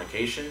from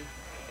fornication,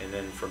 and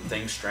then from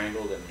things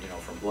strangled, and, you know,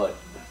 from blood,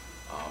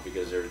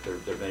 because there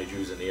are many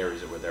Jews in the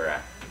areas where they're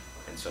at.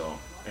 And so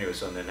anyway,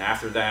 so then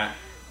after that,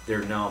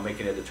 they're now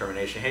making a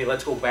determination, hey,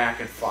 let's go back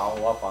and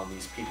follow up on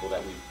these people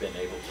that we've been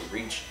able to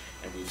reach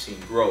and we've seen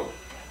grow.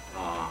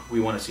 We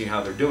want to see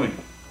how they're doing.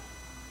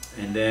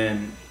 And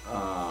then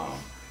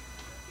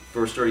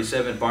verse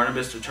 37,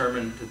 Barnabas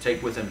determined to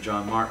take with him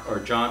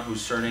John,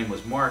 whose surname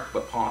was Mark,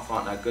 but Paul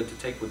thought not good to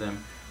take with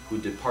him, who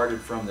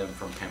departed from them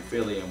from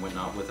Pamphylia and went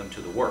not with them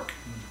to the work.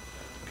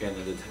 Again,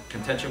 the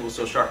contention was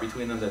so sharp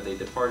between them that they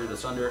departed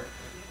asunder,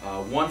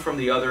 one from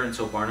the other, and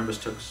so Barnabas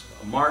took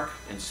Mark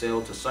and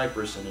sailed to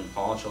Cyprus, and then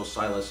Paul chose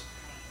Silas.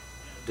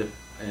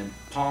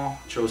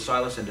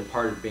 And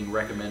departed, being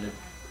recommended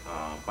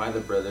by the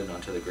brethren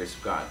unto the grace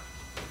of God.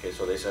 Okay,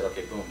 so they said,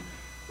 okay, boom,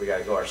 we got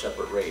to go our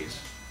separate ways.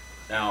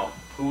 Now,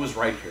 who was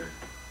right here?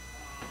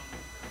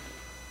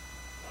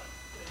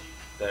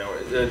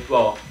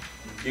 Well,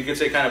 you could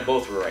say kind of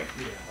both were right,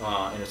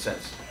 in a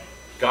sense.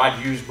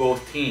 God used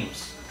both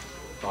teams.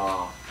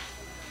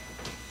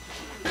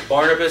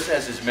 Barnabas,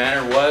 as his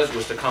manner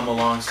was to come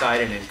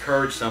alongside and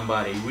encourage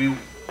somebody. We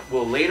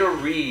will later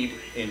read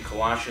in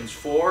Colossians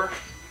 4,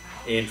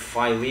 in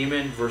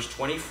Philemon, verse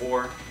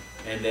 24,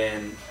 and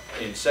then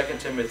in 2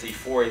 Timothy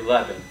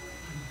 4:11,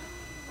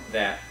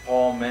 that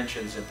Paul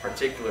mentions in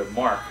particular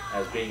Mark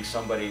as being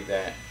somebody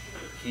that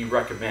he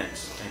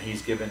recommends, and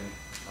he's given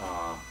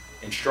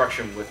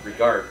instruction with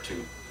regard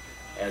to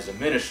as a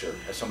minister,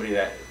 as somebody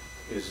that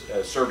is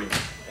serving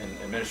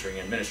and ministering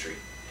in ministry.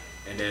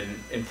 And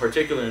then in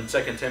particular in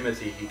 2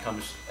 Timothy, he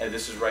comes, and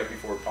this is right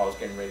before Paul's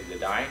getting ready to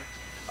die,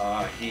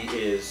 he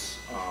is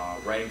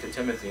writing to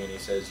Timothy, and he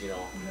says, you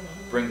know,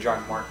 bring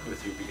John Mark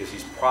with you because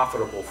he's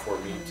profitable for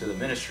me to the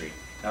ministry.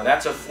 Now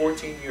that's a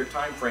 14-year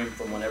time frame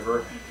from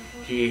whenever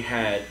he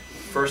had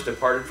first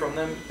departed from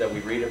them, that we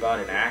read about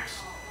in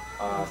Acts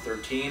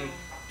 13,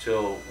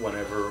 till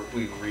whenever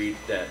we read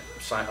that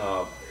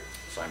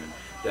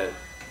that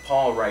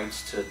Paul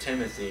writes to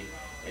Timothy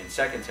in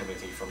 2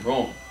 Timothy from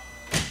Rome.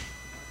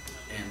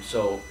 And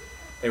so,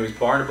 anyways,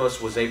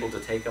 Barnabas was able to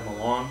take him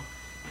along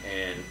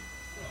and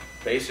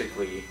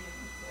basically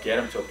get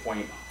him to a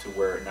point to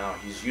where now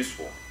he's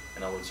useful.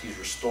 In other words, he's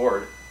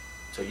restored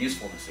to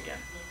usefulness again.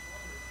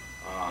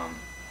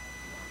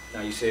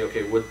 Now you say,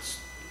 okay, what's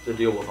the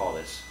deal with all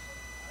this?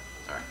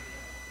 All right.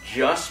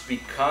 Just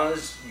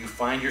because you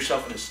find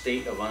yourself in a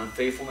state of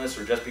unfaithfulness,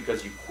 or just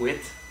because you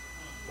quit,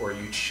 or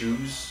you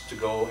choose to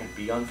go and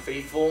be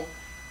unfaithful,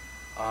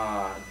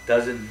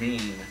 doesn't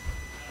mean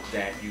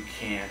that you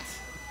can't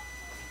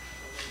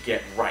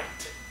get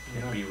right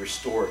and be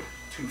restored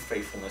to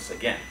faithfulness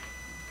again.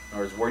 In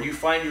other words, where you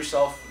find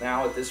yourself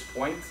now at this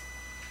point,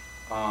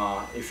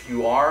 if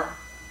you are,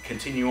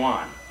 continue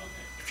on.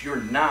 If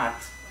you're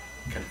not,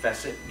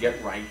 confess it,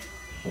 get right,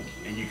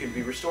 and you can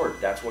be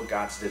restored. That's what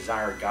God's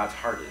desire, God's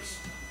heart is.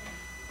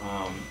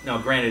 Now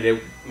granted,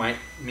 it might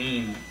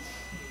mean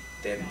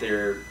that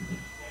there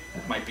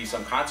might be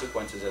some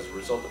consequences as a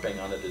result depending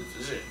on the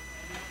decision.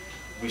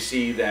 We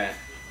see that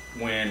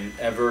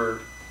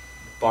whenever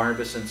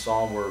Barnabas and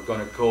Saul were going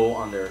to go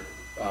on their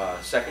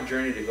second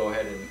journey to go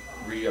ahead and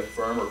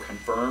reaffirm or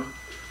confirm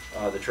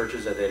the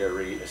churches that they had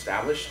already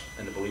established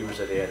and the believers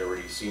that they had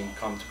already seen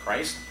come to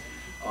Christ,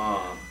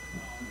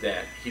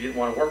 that he didn't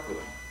want to work with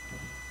them.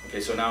 Okay,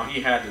 so now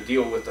he had to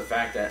deal with the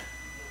fact that,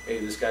 hey,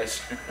 this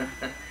guy's,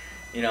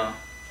 you know,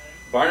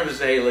 Barnabas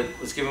say,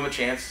 let's give him a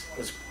chance.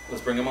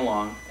 Let's bring him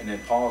along. And then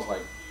Paul's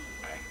like,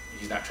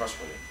 he's not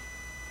trustworthy.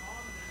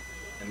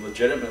 And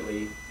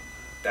legitimately,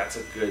 that's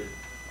a good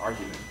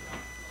argument.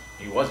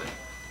 He wasn't.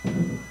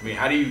 I mean,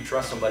 how do you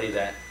trust somebody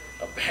that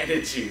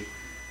abandons you,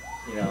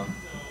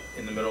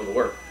 in the middle of the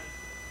work?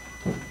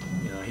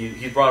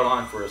 He's brought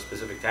along for a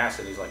specific task,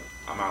 and he's like,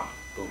 I'm out.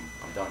 Boom,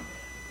 I'm done.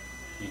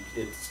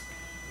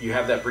 You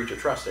have that breach of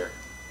trust there.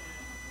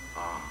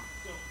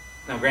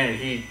 Now, granted,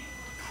 he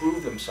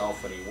proved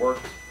himself and he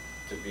worked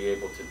to be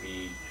able to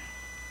be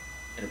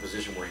in a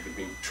position where he could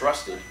be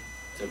trusted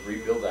to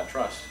rebuild that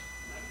trust.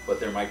 But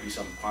there might be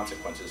some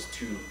consequences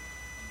to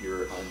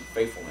your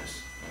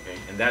unfaithfulness. Okay,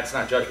 and that's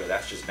not judgment.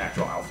 That's just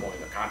natural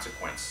outflowing of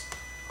consequence.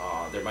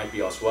 There might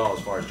be as well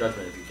as far as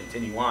judgment if you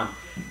continue on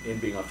in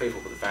being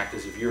unfaithful. But the fact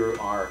is, if you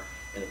are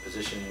in a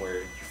position where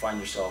you find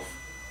yourself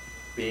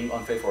being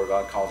unfaithful, or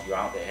God calls you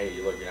out that,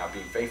 hey, look, you're not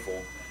being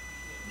faithful,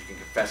 you can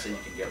confess it, you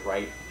can get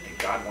right, and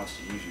God wants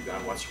to use you.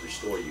 God wants to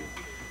restore you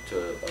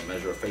to a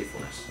measure of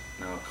faithfulness.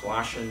 Now,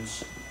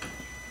 Colossians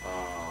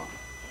 4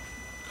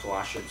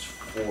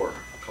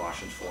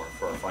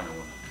 for our final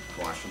one.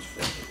 Colossians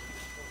 4.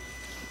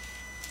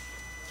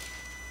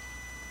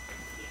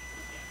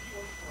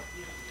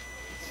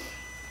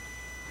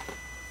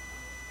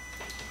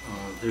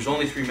 There's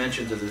only 3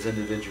 mentions of this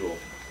individual.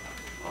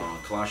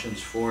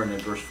 Colossians 4 and then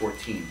verse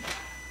 14.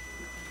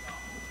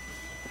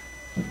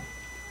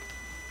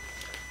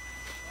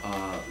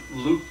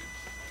 Luke,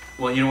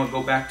 well, you know what,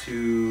 go back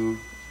to,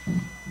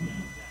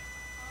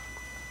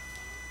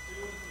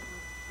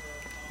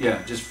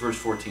 just verse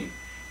 14.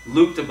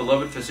 Luke, the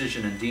beloved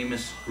physician, and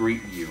Demas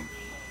greet you.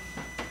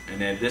 And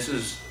then this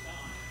is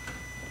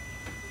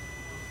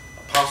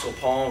Apostle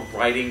Paul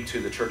writing to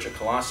the church of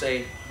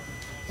Colossae,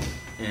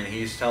 and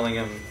he's telling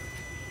him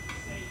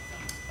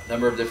a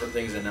number of different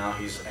things, and now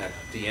he's at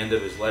the end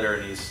of his letter,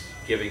 and he's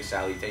giving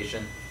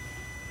salutation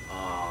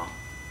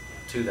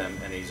to them,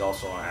 and he's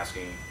also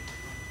asking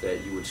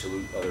that you would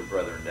salute other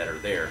brethren that are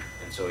there.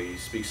 And so he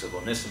speaks of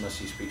Onesimus,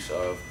 he speaks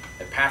of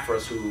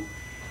Epaphras, who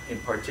in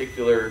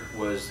particular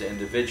was the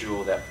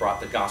individual that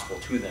brought the gospel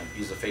to them.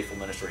 He's a faithful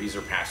minister, he's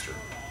their pastor.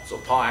 So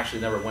Paul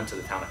actually never went to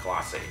the town of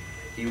Colossae.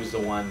 He was the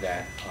one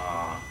that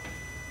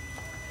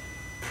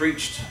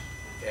preached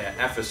at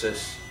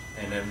Ephesus,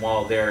 and then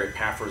while there,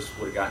 Epaphras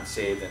would have gotten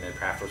saved, and then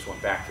Epaphras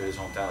went back to his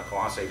hometown of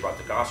Colossae, brought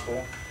the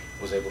gospel,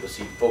 was able to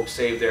see folks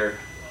saved there,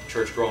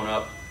 church growing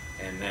up,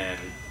 and then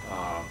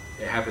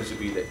it happens to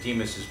be that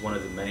Demas is one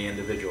of the many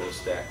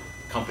individuals that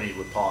accompanied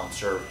with Paul and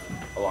served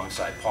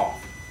alongside Paul.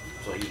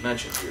 So he's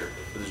mentioned here,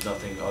 but there's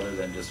nothing other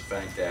than just the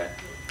fact that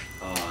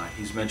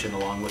he's mentioned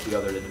along with the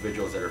other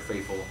individuals that are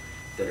faithful,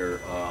 that are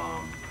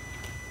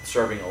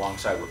serving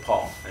alongside with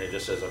Paul. And it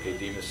just says, okay,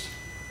 Demas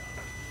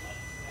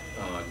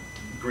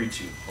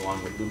greets you,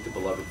 along with Luke, the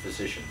beloved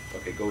physician.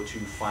 Okay, go to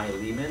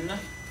Philemon, and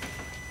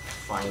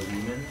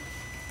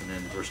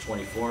then verse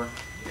 24.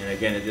 And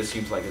again, it just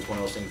seems like it's one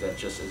of those things that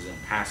just is in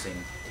passing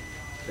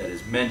that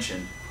is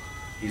mentioned.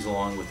 He's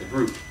along with the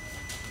group.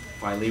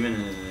 Philemon,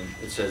 and then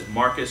it says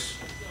Marcus,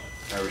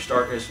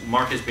 Aristarchus,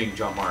 Marcus being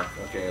John Mark,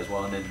 okay, as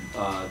well. And then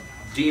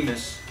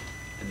Demas,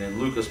 and then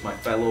Lucas, my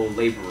fellow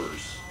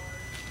laborers.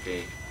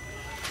 Okay,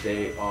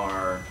 they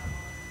are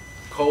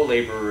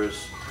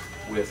co-laborers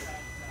with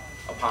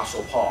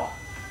Apostle Paul.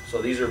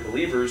 So these are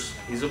believers.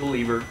 He's a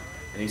believer,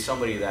 and he's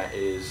somebody that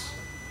is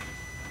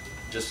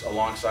just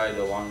alongside,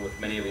 along with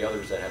many of the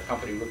others that have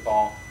company with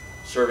Paul,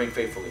 serving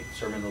faithfully,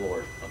 serving the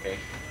Lord. Okay,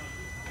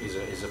 he's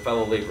a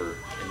fellow laborer.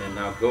 And then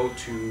now go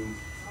to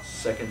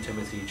 2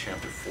 Timothy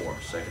chapter 4. 2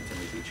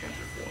 Timothy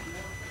chapter 4.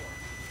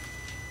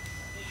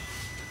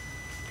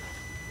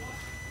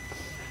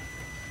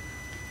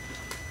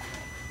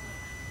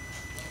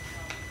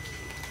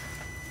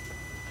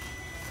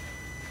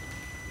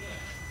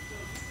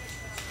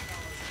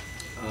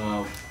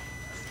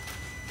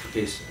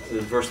 Okay, so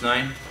verse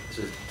 9, it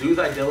says, do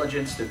thy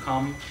diligence to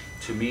come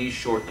to me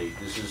shortly.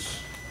 This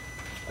is,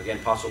 again,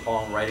 Apostle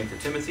Paul writing to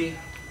Timothy.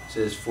 It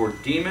says, for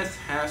Demas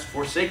has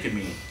forsaken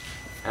me,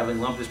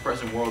 having loved this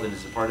present world, and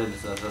is departed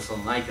into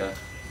Thessalonica,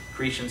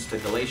 Crescens to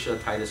Galatia,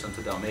 Titus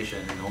unto Dalmatia,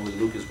 and only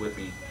Luke is with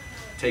me.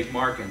 Take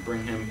Mark and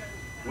bring him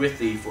with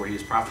thee, for he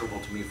is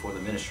profitable to me for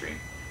the ministry.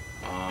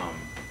 And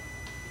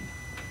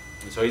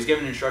so he's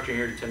giving instruction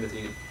here to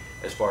Timothy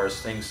as far as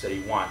things that he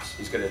wants.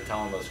 He's going to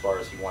tell him as far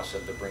as he wants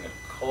him to bring a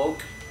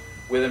cloak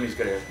with him. He's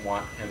going to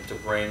want him to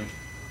bring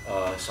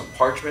some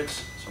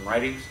parchments, some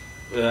writings.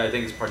 I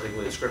think it's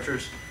particularly the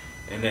scriptures.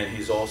 And then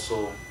he's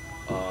also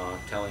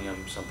telling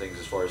him some things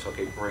as far as,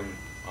 okay, bring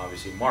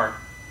obviously Mark.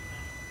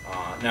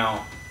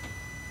 Now,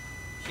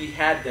 he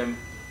had them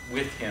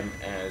with him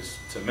as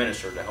to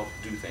minister, to help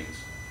do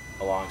things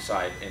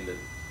alongside in the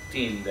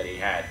team that he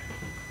had.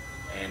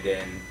 And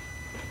then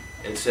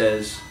it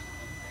says,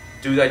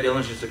 do thy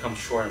diligence to come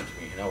short unto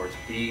me. In other words,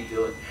 be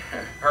diligent.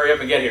 Hurry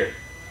up and get here,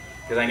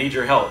 because I need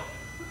your help.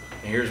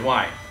 And here's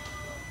why.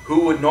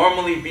 Who would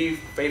normally be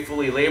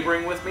faithfully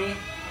laboring with me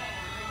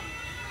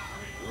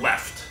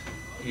left.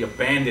 He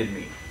abandoned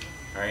me.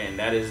 All right, and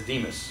that is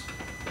Demas.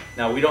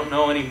 Now, we don't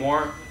know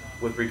anymore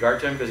with regard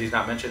to him, because he's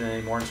not mentioned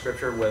anymore in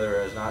Scripture,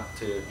 whether or not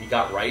he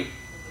got right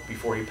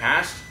before he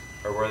passed,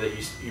 or whether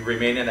he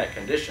remained in that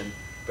condition.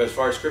 But as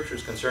far as Scripture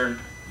is concerned,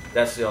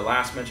 that's the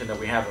last mention that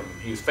we have of him.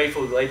 He was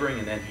faithfully laboring,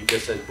 and then he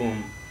just said,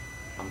 boom,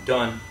 I'm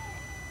done.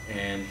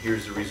 And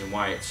here's the reason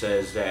why. It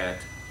says that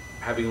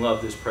having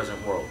loved this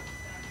present world.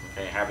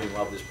 Okay, having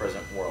loved this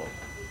present world.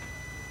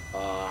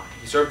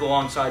 He served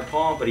alongside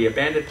Paul, but he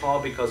abandoned Paul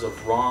because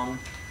of wrong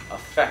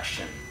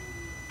affection.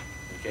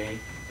 Okay,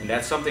 and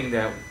that's something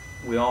that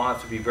we all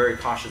have to be very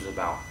cautious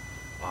about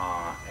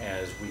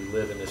as we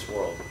live in this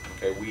world.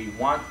 Okay, we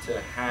want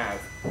to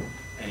have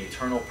an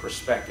eternal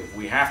perspective.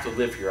 We have to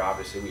live here,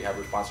 obviously. We have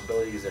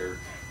responsibilities that are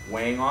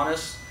weighing on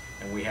us,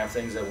 and we have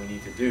things that we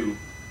need to do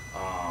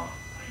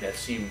that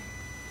seem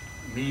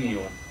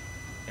menial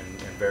and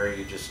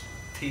very just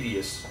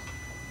tedious.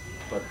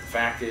 But the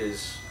fact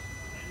is,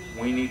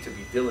 we need to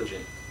be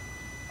diligent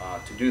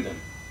to do them.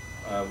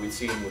 We'd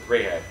see him with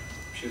Rahab.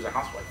 She was a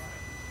housewife.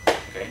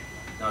 Okay.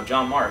 Now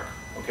John Mark.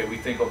 Okay, we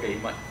think, okay,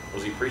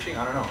 was he preaching?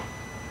 I don't know.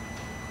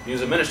 He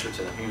was a minister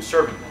to them. He was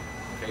serving them.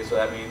 Okay, so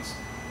that means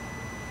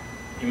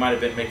he might have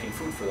been making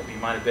food for them. He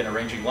might have been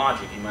arranging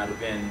lodging. He might have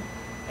been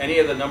any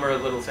of the number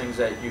of little things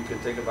that you could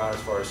think about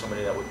as far as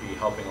somebody that would be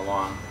helping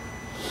along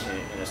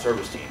in a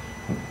service team.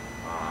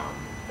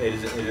 It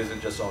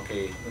isn't just,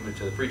 okay, limited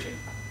to the preaching.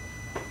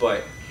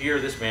 But here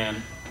this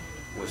man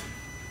was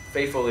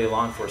faithfully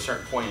along for a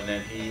certain point, and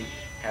then he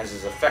has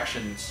his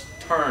affections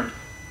turned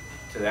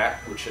to that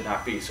which should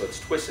not be. So it's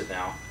twisted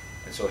now.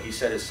 And so he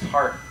set his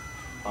heart,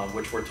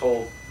 which we're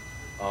told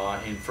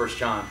in 1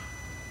 John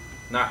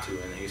not to.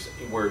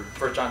 And where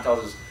 1 John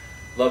tells us,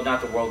 love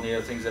not the world, neither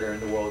the things that are in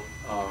the world.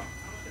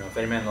 If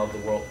any man love the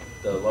world,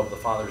 the love of the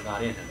Father is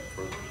not in him.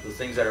 For the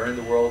things that are in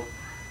the world,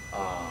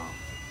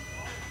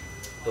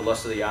 the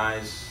lust of the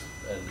eyes,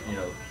 and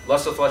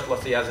lust of the flesh,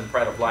 lust of the eyes, and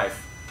pride of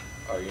life,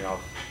 are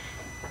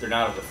they're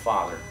not of the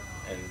Father,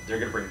 and they're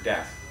going to bring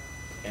death.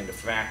 And the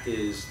fact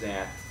is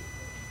that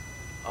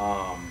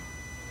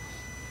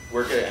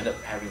we're going to end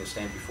up having to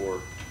stand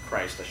before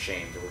Christ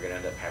ashamed, and we're going to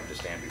end up having to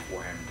stand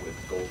before Him with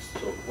gold,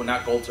 well,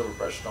 not gold, silver,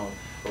 precious stone,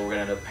 but we're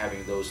going to end up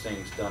having those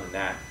things done in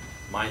that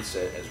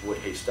mindset as wood,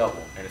 hay,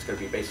 stubble. And it's going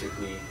to be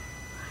basically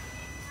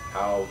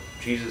how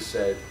Jesus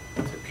said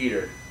to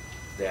Peter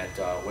that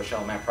what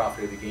shall a man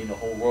profit if he gain the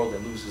whole world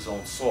and lose his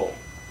own soul?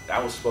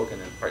 That was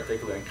spoken in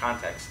particular in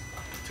context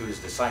to his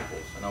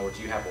disciples. In other words,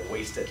 you have a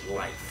wasted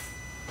life.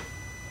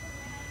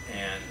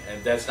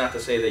 And that's not to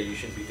say that you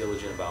shouldn't be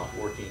diligent about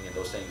working and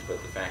those things,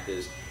 but the fact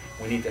is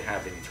we need to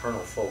have an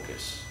eternal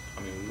focus.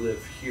 I mean, we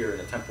live here in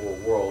a temporal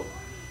world,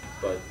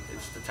 but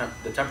it's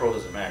the temporal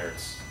doesn't matter.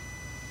 It's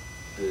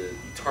the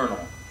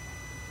eternal,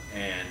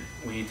 and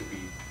we need to be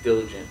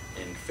diligent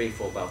and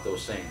faithful about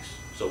those things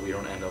so we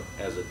don't end up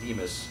as a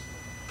Demas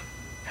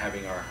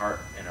having our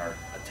heart and our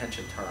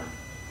attention turned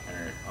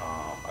and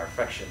our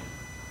affection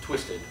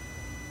twisted,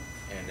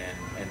 and then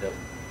end up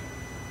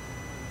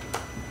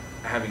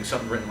having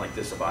something written like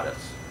this about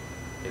us.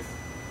 If,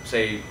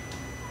 say,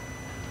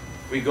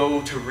 we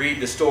go to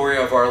read the story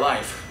of our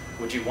life,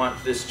 would you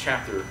want this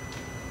chapter,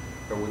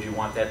 or would you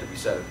want that to be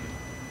said of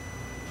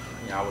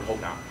you? I would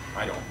hope not.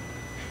 I don't.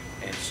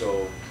 And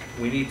so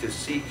we need to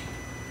seek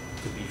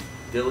to be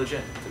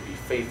diligent, to be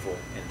faithful,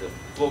 and to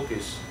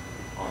focus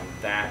on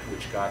that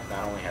which God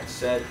not only has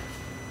said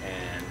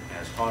and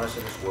has taught us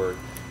in His Word.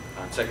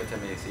 On 2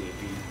 Timothy,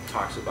 he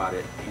talks about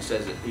it. He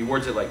says it. He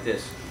words it like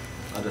this: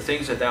 the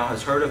things that thou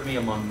hast heard of me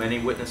among many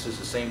witnesses,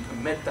 the same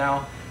commit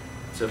thou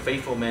to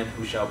faithful men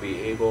who shall be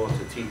able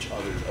to teach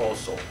others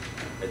also.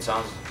 It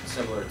sounds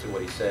similar to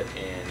what he said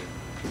in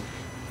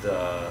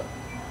the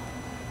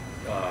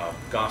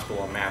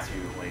Gospel of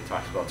Matthew when he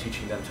talks about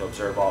teaching them to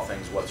observe all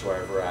things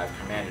whatsoever I have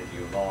commanded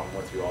you, and lo, I'm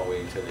with you all the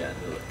way to the end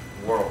of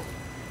the world.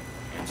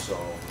 And so,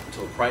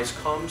 until Christ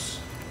comes,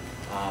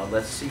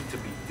 let's seek to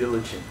be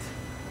diligent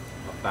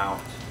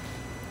about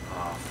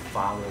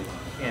following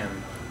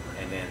Him,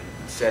 and then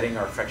setting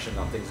our affection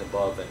on things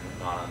above and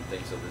not on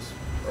things of this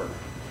earth.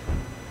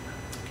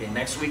 Okay,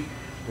 next week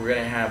we're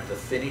going to have the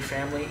Finney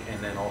family,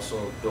 and then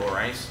also Bill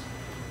Rice.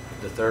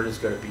 The third is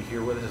going to be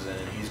here with us,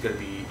 and he's going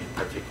to be in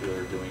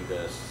particular doing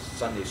the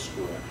Sunday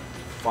school.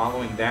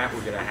 Following that,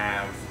 we're going to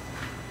have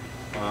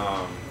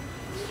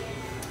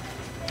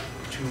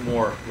 2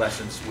 more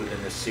lessons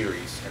within this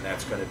series, and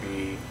that's going to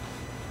be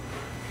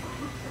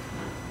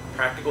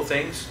practical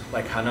things,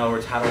 like in other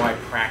words, how do I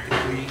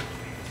practically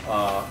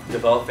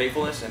develop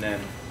faithfulness, and then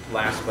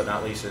last but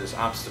not least is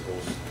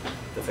obstacles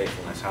to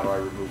faithfulness. How do I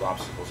remove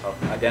obstacles?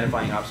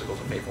 Identifying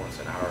obstacles of faithfulness,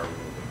 and how do I remove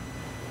them?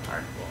 All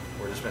right, well,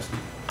 we're dismissed.